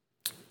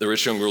 The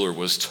rich young ruler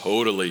was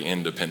totally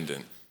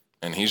independent,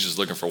 and he's just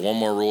looking for one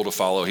more rule to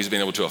follow. He's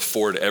been able to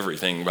afford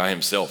everything by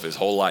himself his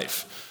whole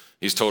life.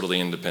 He's totally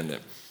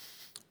independent.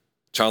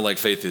 Childlike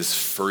faith is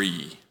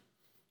free.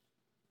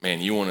 Man,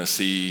 you want to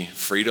see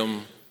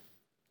freedom?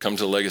 Come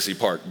to Legacy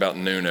Park about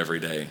noon every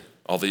day.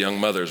 All the young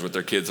mothers with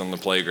their kids on the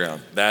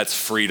playground. That's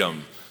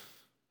freedom.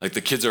 Like,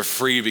 the kids are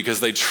free because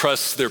they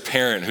trust their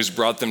parent who's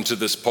brought them to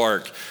this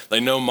park. They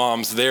know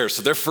mom's there,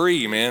 so they're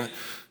free, man.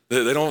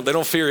 They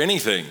don't fear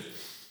anything.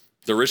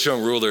 The rich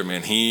young ruler,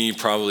 man, he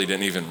probably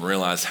didn't even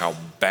realize how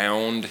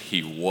bound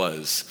he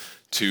was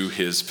to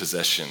his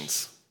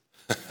possessions.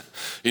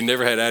 He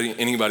never had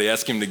anybody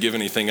ask him to give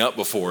anything up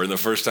before, and the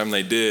first time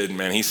they did,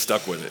 man, he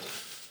stuck with it.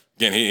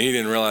 Again, he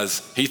didn't realize,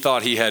 he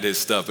thought he had his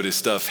stuff, but his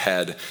stuff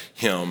had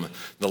him.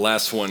 The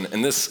last one,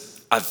 and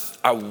this,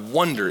 I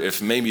wonder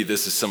if maybe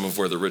this is some of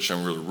where the rich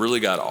young ruler really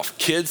got off.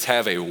 Kids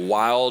have a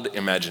wild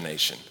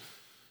imagination,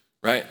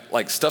 right?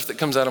 Like, stuff that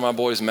comes out of my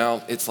boy's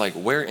mouth, it's like,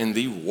 where in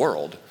the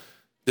world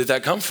did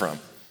that come from?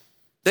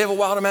 They have a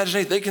wild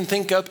imagination. They can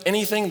think up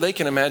anything. They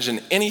can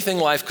imagine anything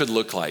life could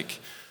look like.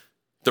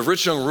 The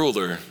rich young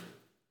ruler,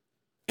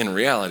 in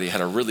reality,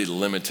 had a really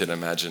limited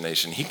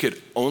imagination. He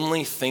could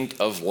only think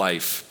of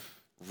life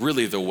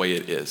really the way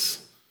it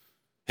is.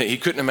 He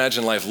couldn't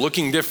imagine life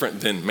looking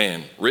different than,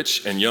 man,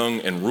 rich and young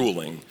and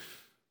ruling.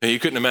 He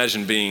couldn't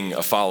imagine being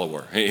a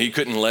follower. He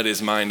couldn't let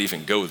his mind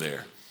even go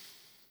there.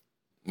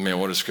 Man,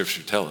 what does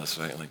Scripture tell us,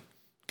 right? Like,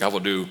 God will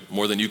do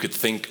more than you could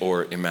think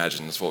or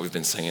imagine. That's what we've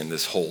been saying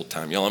this whole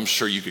time. Y'all, I'm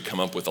sure you could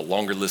come up with a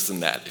longer list than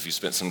that if you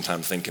spent some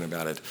time thinking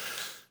about it.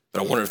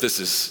 But I wonder if this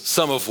is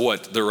some of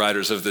what the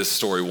writers of this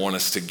story want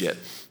us to get.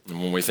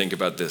 And when we think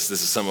about this is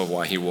some of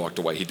why he walked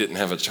away. He didn't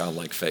have a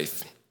childlike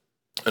faith.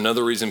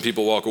 Another reason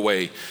people walk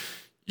away,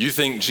 you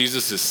think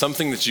Jesus is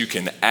something that you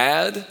can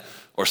add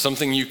or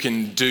something you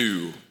can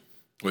do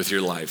with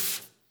your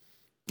life.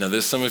 Now,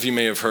 some of you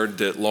may have heard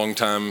that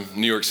longtime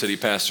New York City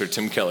pastor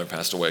Tim Keller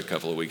passed away a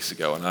couple of weeks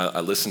ago, and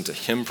I listened to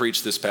him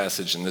preach this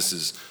passage, and this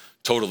is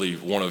totally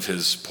one of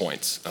his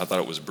points. I thought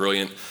it was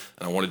brilliant,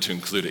 and I wanted to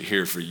include it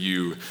here for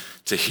you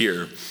to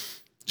hear.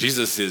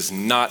 Jesus is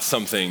not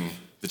something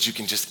that you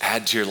can just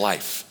add to your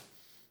life.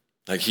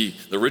 Like,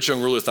 the rich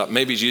young ruler thought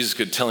maybe Jesus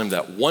could tell him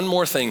that one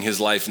more thing his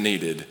life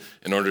needed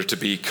in order to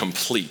be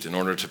complete, in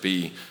order to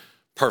be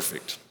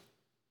perfect.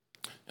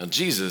 Now,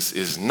 Jesus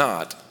is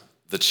not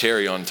the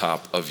cherry on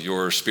top of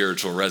your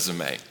spiritual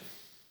resume.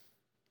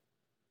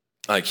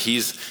 Like, he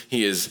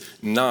is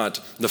not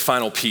the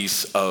final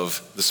piece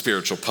of the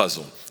spiritual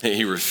puzzle.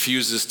 He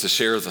refuses to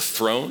share the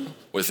throne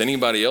with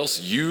anybody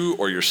else, you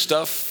or your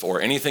stuff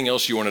or anything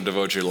else you want to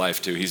devote your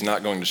life to. He's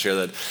not going to share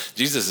that.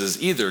 Jesus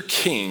is either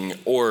king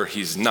or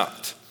he's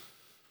not.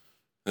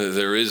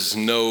 There is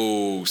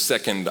no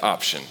second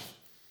option.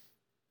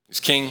 He's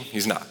king,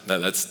 he's not.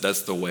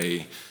 That's the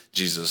way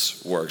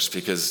Jesus works,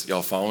 because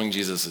y'all, following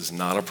Jesus is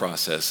not a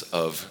process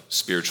of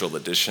spiritual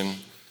addition.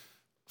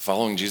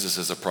 Following Jesus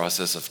is a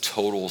process of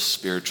total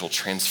spiritual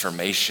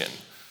transformation.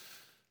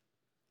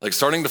 Like,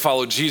 starting to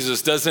follow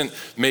Jesus doesn't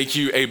make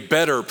you a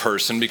better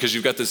person because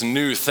you've got this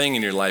new thing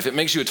in your life. It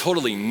makes you a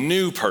totally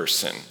new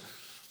person.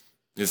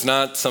 It's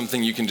not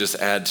something you can just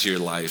add to your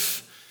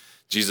life.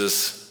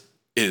 Jesus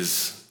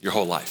is your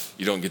whole life.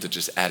 You don't get to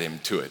just add him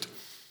to it.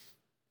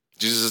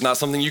 Jesus is not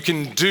something you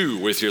can do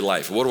with your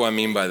life. What do I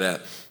mean by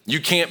that? You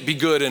can't be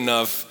good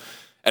enough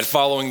at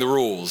following the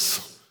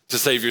rules to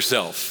save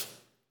yourself.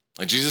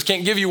 Like Jesus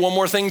can't give you one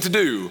more thing to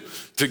do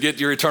to get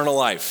your eternal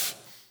life.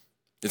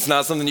 It's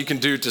not something you can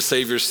do to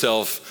save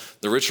yourself.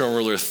 The rich young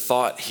ruler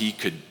thought he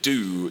could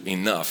do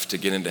enough to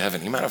get into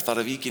heaven. He might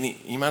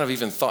have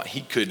even thought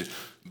he could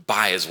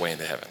buy his way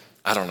into heaven.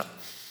 I don't know.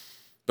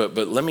 But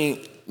let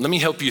me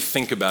help you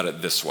think about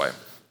it this way.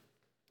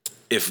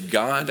 If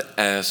God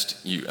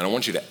asked you, and I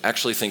want you to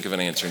actually think of an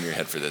answer in your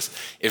head for this.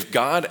 If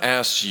God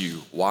asked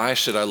you, why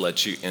should I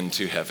let you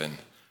into heaven?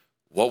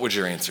 What would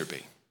your answer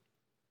be?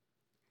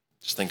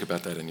 Just think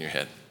about that in your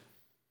head.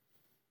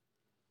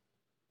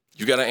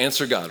 You got to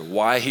answer God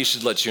why he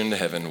should let you into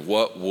heaven.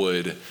 What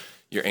would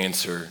your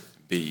answer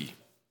be?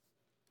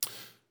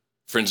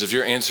 Friends, if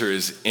your answer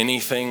is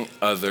anything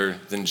other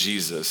than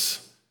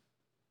Jesus,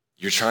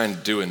 you're trying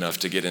to do enough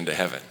to get into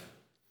heaven.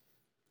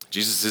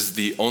 Jesus is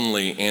the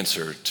only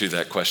answer to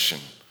that question.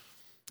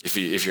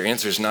 If your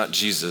answer is not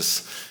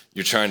Jesus,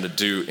 you're trying to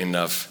do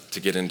enough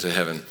to get into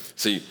heaven.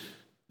 See,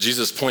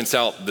 Jesus points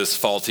out this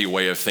faulty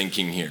way of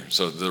thinking here.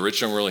 So the rich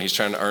young ruler, he's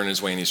trying to earn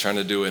his way and he's trying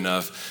to do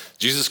enough.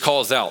 Jesus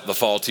calls out the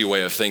faulty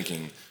way of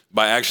thinking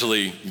by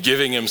actually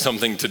giving him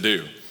something to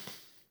do.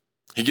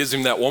 He gives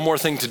him that one more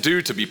thing to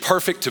do, to be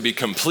perfect, to be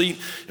complete.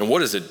 And what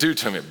does it do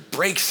to him? It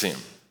breaks him.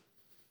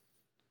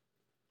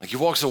 Like he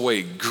walks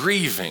away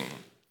grieving.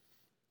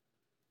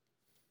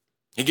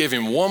 He gave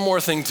him one more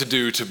thing to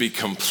do, to be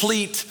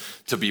complete,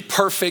 to be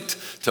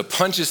perfect, to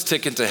punch his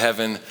ticket to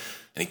heaven, and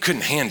he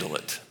couldn't handle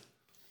it.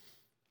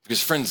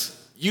 Because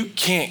friends, you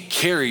can't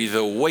carry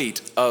the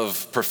weight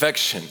of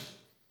perfection.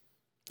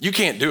 You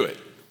can't do it.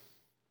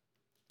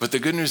 But the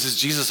good news is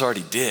Jesus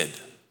already did.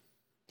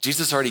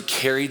 Jesus already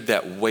carried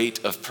that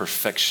weight of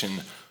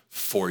perfection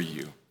for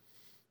you.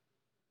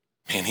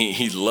 Man,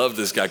 he loved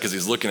this guy because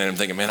he's looking at him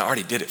thinking, man, I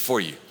already did it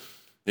for you.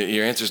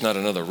 Your answer is not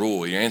another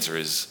rule. Your answer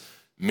is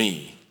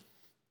me.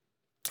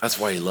 That's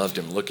why he loved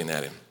him, looking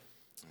at him.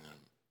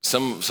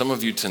 Some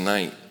of you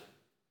tonight,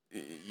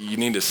 you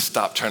need to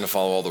stop trying to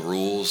follow all the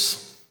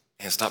rules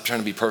and stop trying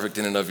to be perfect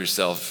in and of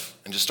yourself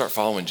and just start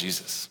following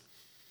Jesus.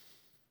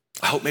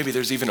 I hope maybe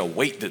there's even a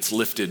weight that's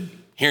lifted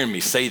hearing me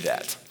say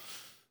that.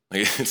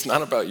 Like, it's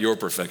not about your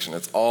perfection.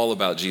 It's all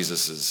about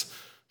Jesus's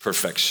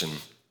perfection. And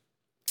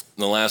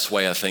the last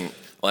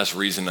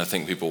reason I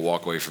think people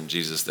walk away from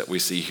Jesus that we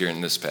see here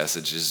in this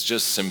passage is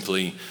just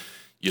simply,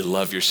 you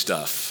love your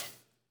stuff.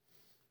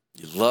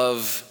 You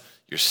love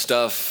your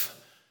stuff,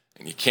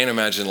 and you can't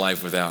imagine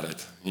life without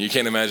it. You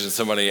can't imagine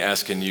somebody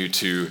asking you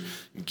to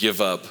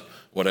give up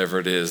whatever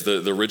it is.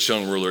 The rich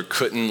young ruler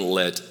couldn't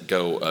let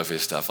go of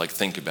his stuff. Like,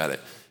 think about it.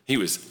 He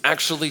was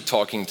actually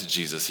talking to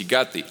Jesus. He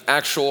got the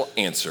actual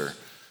answer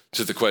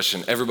to the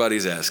question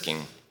everybody's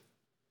asking,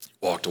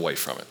 walked away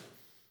from it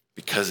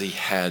because he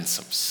had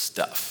some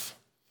stuff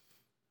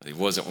that he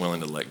wasn't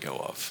willing to let go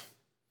of.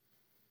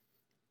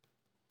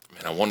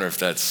 Man, I wonder if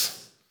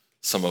that's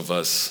some of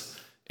us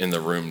in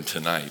the room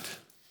tonight.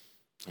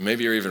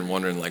 Maybe you're even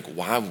wondering, like,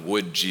 why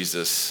would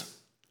Jesus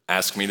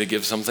ask me to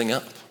give something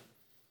up?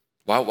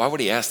 Why would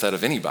he ask that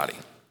of anybody?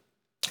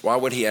 Why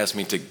would he ask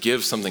me to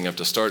give something up,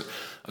 to start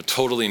a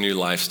totally new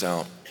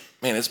lifestyle?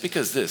 Man, it's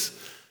because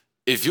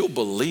if you'll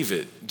believe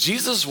it,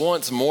 Jesus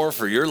wants more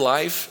for your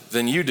life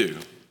than you do.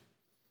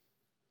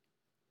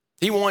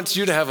 He wants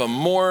you to have a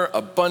more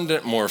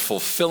abundant, more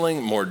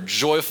fulfilling, more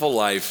joyful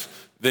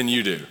life than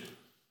you do.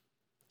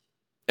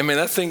 I mean,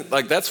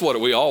 that's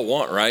what we all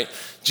want, right?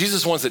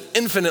 Jesus wants it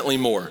infinitely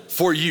more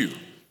for you.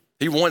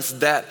 He wants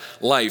that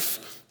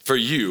life for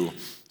you.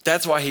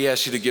 That's why he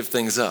asked you to give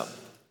things up.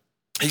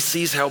 He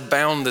sees how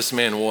bound this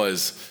man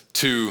was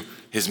to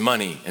his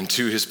money and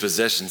to his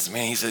possessions.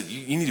 Man, he said,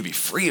 you need to be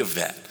free of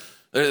that.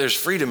 There's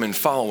freedom in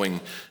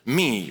following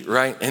me,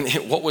 right? And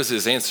what was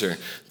his answer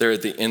there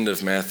at the end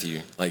of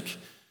Matthew? Like,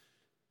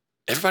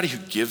 everybody who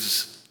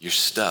gives your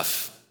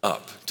stuff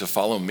up to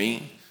follow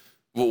me,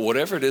 well,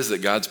 whatever it is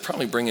that God's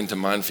probably bringing to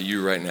mind for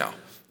you right now,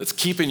 that's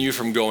keeping you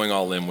from going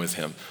all in with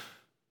him,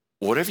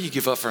 whatever you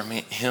give up for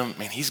him,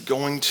 man, he's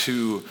going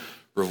to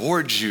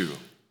reward you.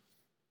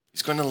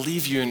 He's going to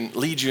lead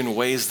you in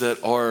ways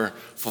that are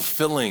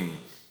fulfilling.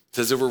 It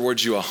says it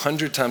rewards you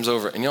 100 times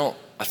over. And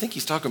I think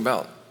he's talking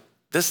about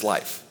this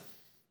life.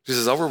 He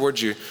says, I'll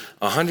reward you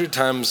 100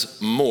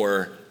 times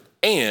more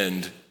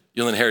and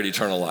you'll inherit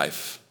eternal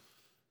life.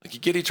 Like,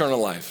 you get eternal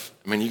life.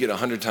 I mean, you get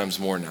 100 times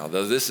more now.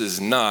 Though this is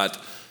not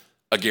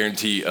a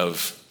guarantee of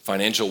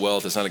financial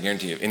wealth. It's not a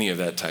guarantee of any of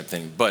that type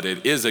thing, but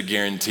it is a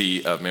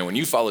guarantee of, man, when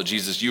you follow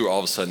Jesus, you are all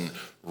of a sudden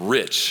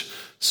rich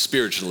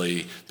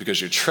spiritually because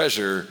your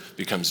treasure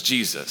becomes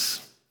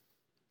Jesus.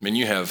 I mean,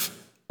 you have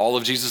all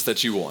of Jesus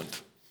that you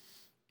want.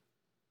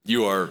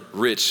 You are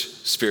rich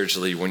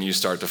spiritually when you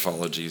start to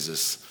follow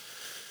Jesus.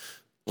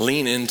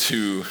 Lean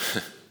into,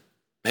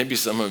 maybe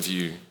some of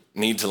you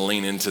need to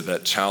lean into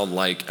that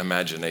childlike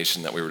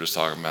imagination that we were just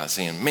talking about,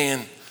 saying,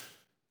 man,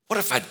 what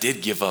if I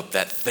did give up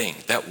that thing,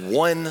 that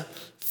one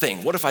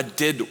thing? What if I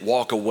did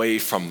walk away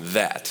from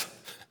that?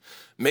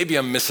 Maybe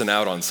I'm missing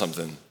out on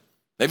something.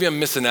 Maybe I'm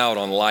missing out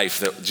on life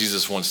that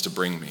Jesus wants to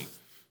bring me.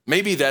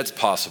 Maybe that's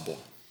possible.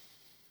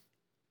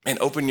 And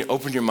open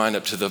your mind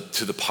up to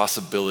the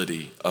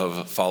possibility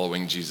of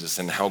following Jesus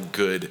and how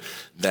good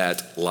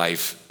that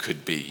life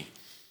could be.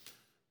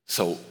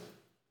 So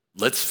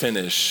let's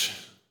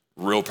finish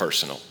real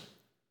personal.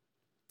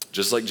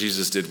 Just like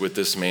Jesus did with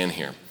this man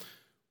here.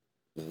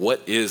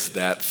 What is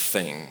that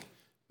thing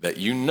that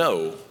you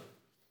know,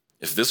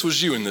 if this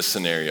was you in this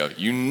scenario,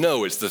 you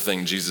know it's the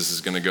thing Jesus is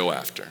going to go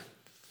after.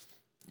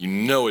 You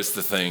know it's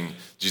the thing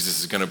Jesus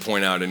is going to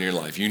point out in your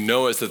life. You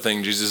know it's the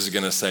thing Jesus is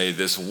going to say,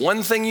 this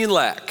one thing you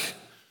lack,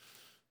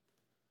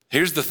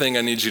 here's the thing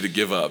I need you to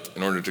give up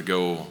in order to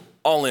go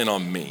all in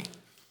on me.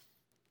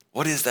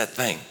 What is that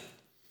thing?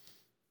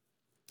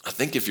 I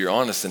think if you're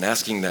honest in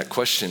asking that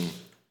question,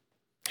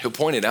 he'll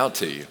point it out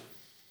to you.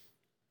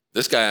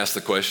 This guy asked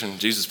the question,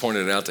 Jesus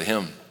pointed it out to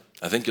him.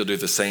 I think he'll do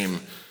the same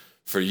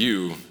for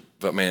you,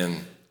 but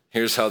man,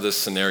 here's how this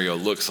scenario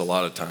looks a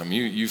lot of time.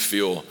 You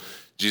feel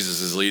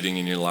Jesus is leading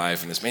in your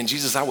life and it's, man,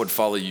 Jesus, I would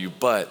follow you,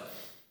 but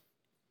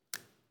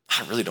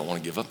I really don't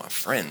want to give up my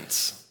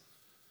friends.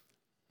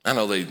 I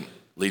know they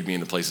lead me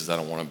into places I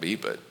don't want to be,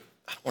 but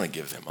I don't want to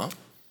give them up.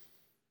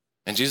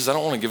 And Jesus, I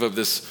don't want to give up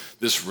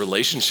this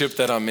relationship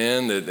that I'm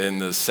in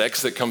and the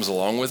sex that comes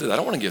along with it. I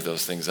don't want to give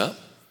those things up.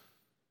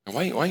 And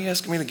why are you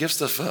asking me to give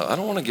stuff up? I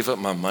don't want to give up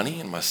my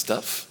money and my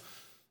stuff.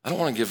 I don't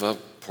want to give up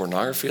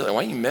pornography. Like,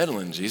 why are you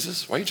meddling,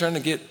 Jesus? Why are you trying to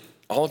get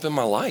all up in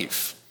my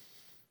life?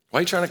 Why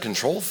are you trying to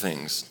control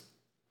things?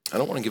 I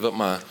don't want to give up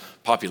my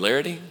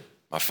popularity,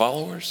 my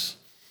followers.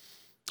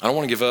 I don't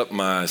want to give up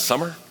my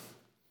summer.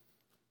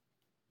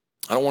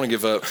 I don't want to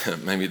give up,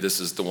 maybe this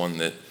is the one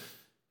that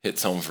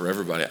hits home for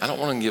everybody. I don't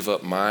want to give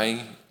up my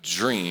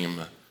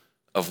dream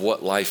of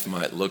what life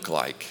might look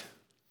like.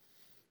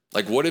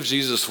 Like, what if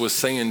Jesus was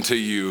saying to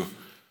you,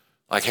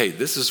 like, hey,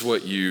 this is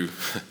what you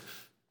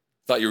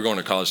thought you were going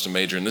to college to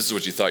major, and this is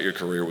what you thought your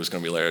career was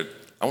going to be like.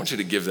 I want you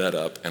to give that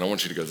up, and I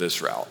want you to go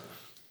this route.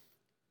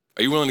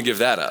 Are you willing to give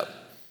that up?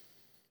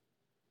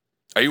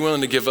 Are you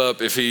willing to give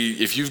up if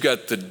you've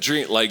got the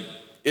dream, like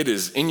it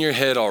is in your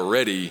head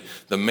already,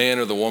 the man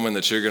or the woman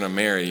that you're going to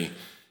marry,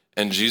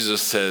 and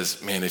Jesus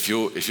says, man, if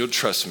you'll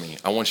trust me,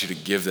 I want you to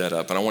give that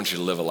up, and I want you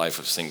to live a life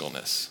of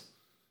singleness.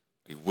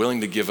 Are you willing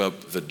to give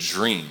up the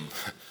dream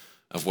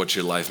of what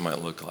your life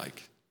might look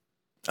like?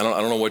 I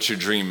don't know what your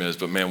dream is,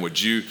 but man,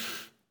 would you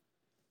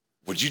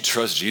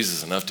trust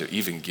Jesus enough to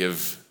even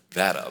give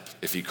that up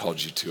if he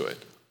called you to it?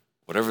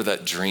 Whatever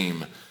that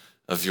dream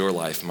of your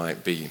life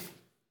might be.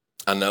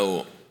 I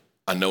know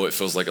it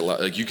feels like a lot,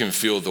 like you can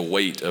feel the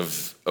weight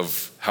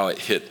of how it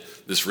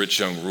hit this rich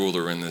young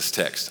ruler in this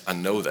text. I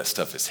know that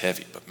stuff is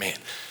heavy, but man,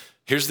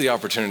 here's the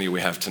opportunity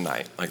we have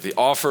tonight. Like, the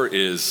offer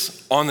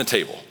is on the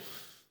table.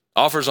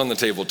 Offers on the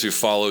table to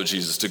follow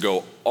Jesus, to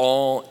go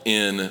all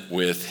in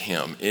with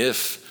him.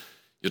 If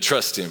you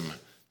trust him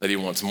that he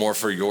wants more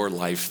for your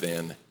life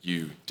than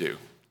you do.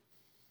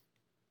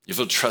 If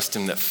you'll trust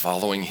him that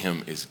following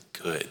him is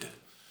good.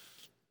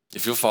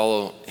 If you'll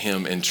follow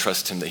him and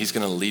trust him that he's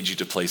going to lead you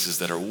to places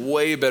that are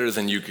way better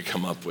than you could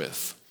come up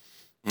with.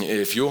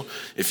 If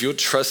you'll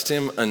trust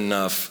him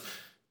enough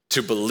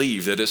to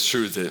believe that it's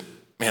true that,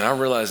 man, I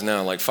realize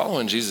now, like,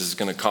 following Jesus is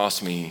going to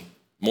cost me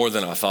more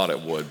than I thought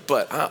it would,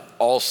 but I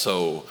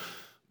also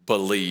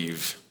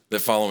believe that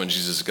following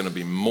Jesus is going to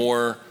be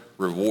more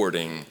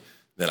rewarding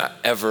than I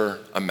ever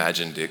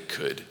imagined it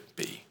could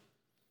be.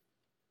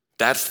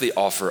 That's the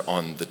offer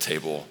on the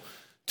table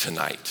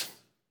tonight.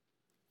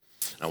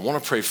 I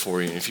want to pray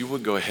for you. If you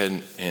would go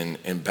ahead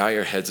and bow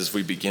your heads as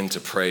we begin to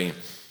pray.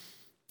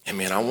 And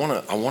man, I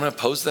want to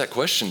pose that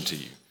question to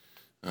you.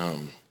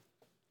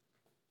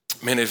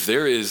 Man, if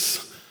there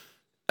is,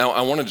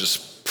 I want to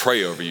just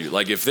pray over you.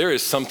 Like, if there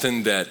is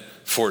something that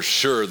for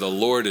sure the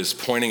Lord is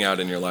pointing out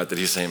in your life that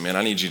he's saying, man,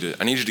 I need you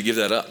to give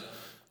that up.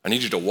 I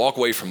need you to walk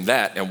away from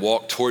that and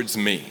walk towards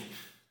me.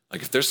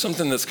 Like, if there's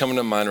something that's coming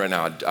to mind right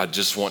now, I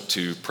just want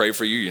to pray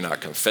for you. You're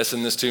not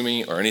confessing this to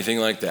me or anything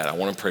like that. I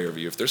want to pray over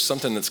you. If there's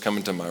something that's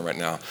coming to mind right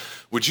now,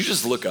 would you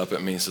just look up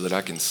at me so that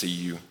I can see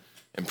you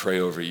and pray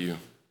over you?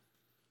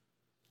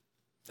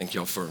 Thank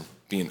y'all for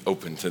being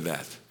open to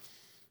that.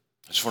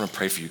 I just want to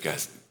pray for you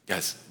guys.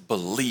 Guys,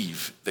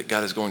 believe that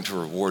God is going to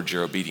reward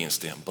your obedience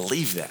to him.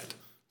 Believe that.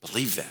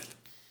 Believe that.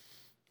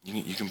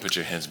 You can put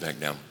your hands back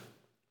down.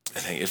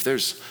 And hey, if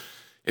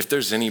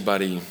there's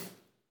anybody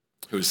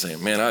who's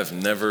saying, man, I've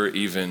never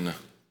even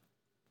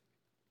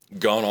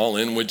gone all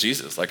in with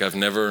Jesus. Like, I've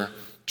never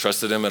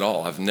trusted him at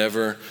all. I've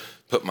never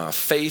put my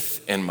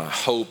faith and my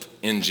hope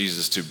in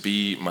Jesus to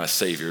be my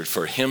Savior,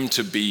 for him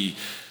to be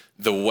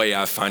the way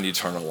I find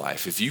eternal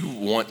life. If you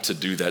want to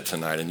do that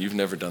tonight and you've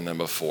never done that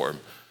before,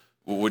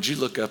 would you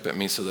look up at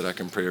me so that I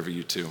can pray over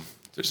you too?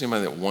 If there's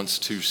anybody that wants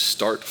to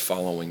start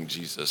following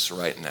Jesus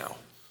right now,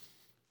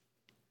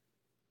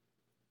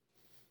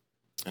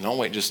 and I'll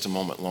wait just a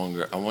moment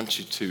longer, I want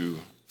you to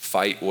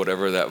fight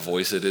whatever that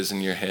voice it is in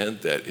your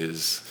head that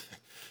is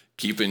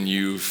keeping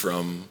you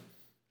from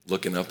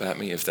looking up at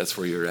me, if that's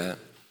where you're at.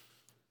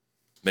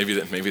 Maybe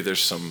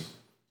there's some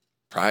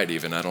pride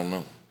even, I don't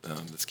know,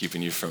 that's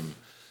keeping you from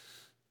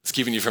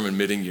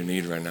admitting your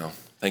need right now.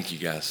 Thank you,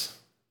 guys.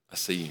 I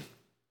see you.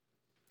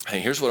 Hey,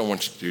 here's what I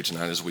want you to do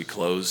tonight as we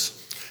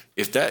close.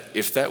 If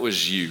that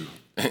was you,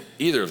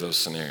 either of those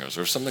scenarios,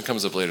 or if something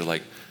comes up later,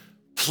 like,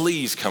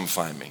 please come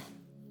find me.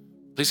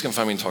 Please come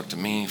find me and talk to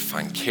me.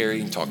 Find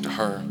Carrie and talk to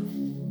her.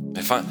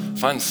 And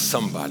find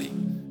somebody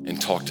and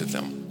talk to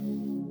them.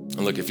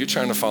 And look, if you're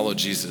trying to follow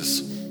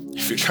Jesus,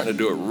 if you're trying to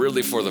do it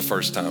really for the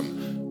first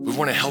time, we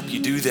want to help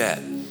you do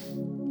that.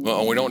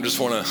 Well, I don't just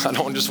want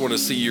to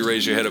see you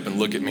raise your head up and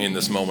look at me in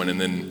this moment and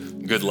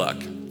then good luck.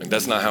 Like,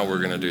 that's not how we're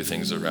going to do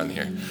things around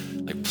here.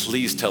 Like,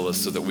 please tell us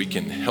so that we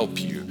can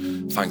help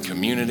you find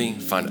community,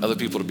 find other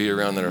people to be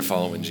around that are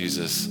following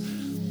Jesus.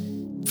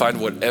 Find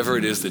whatever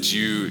it is that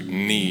you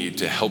need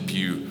to help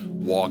you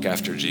walk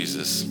after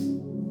Jesus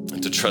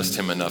and to trust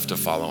him enough to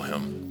follow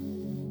him.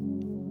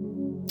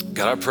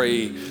 God, I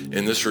pray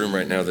in this room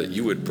right now that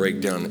you would break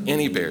down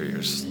any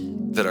barriers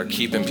that are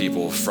keeping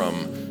people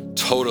from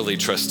totally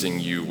trusting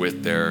you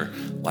with their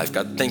life.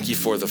 God, thank you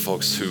for the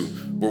folks who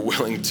were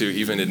willing to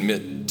even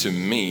admit to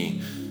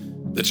me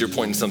that you're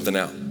pointing something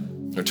out,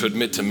 or to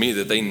admit to me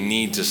that they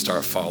need to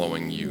start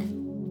following you.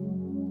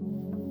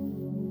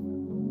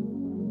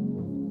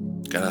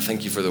 God, I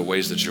thank you for the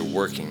ways that you're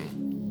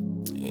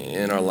working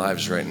in our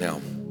lives right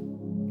now.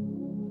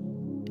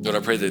 Lord,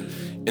 I pray that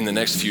in the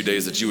next few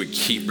days that you would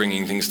keep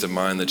bringing things to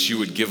mind, that you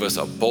would give us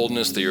a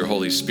boldness through your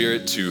Holy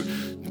Spirit to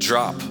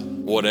drop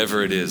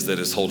whatever it is that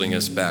is holding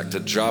us back, to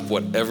drop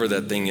whatever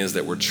that thing is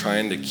that we're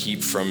trying to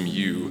keep from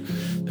you,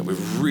 that we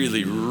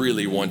really,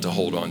 really want to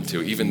hold on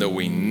to, even though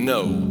we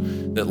know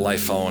that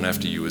life following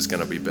after you is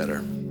going to be better.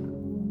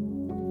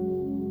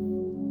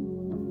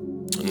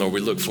 And Lord, we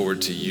look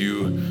forward to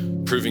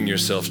you proving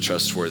yourself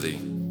trustworthy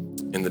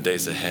in the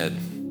days ahead.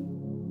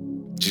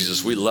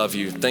 Jesus, we love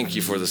you. Thank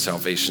you for the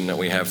salvation that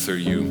we have through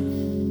you.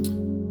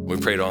 We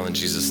pray it all in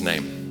Jesus'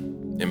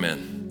 name.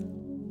 Amen.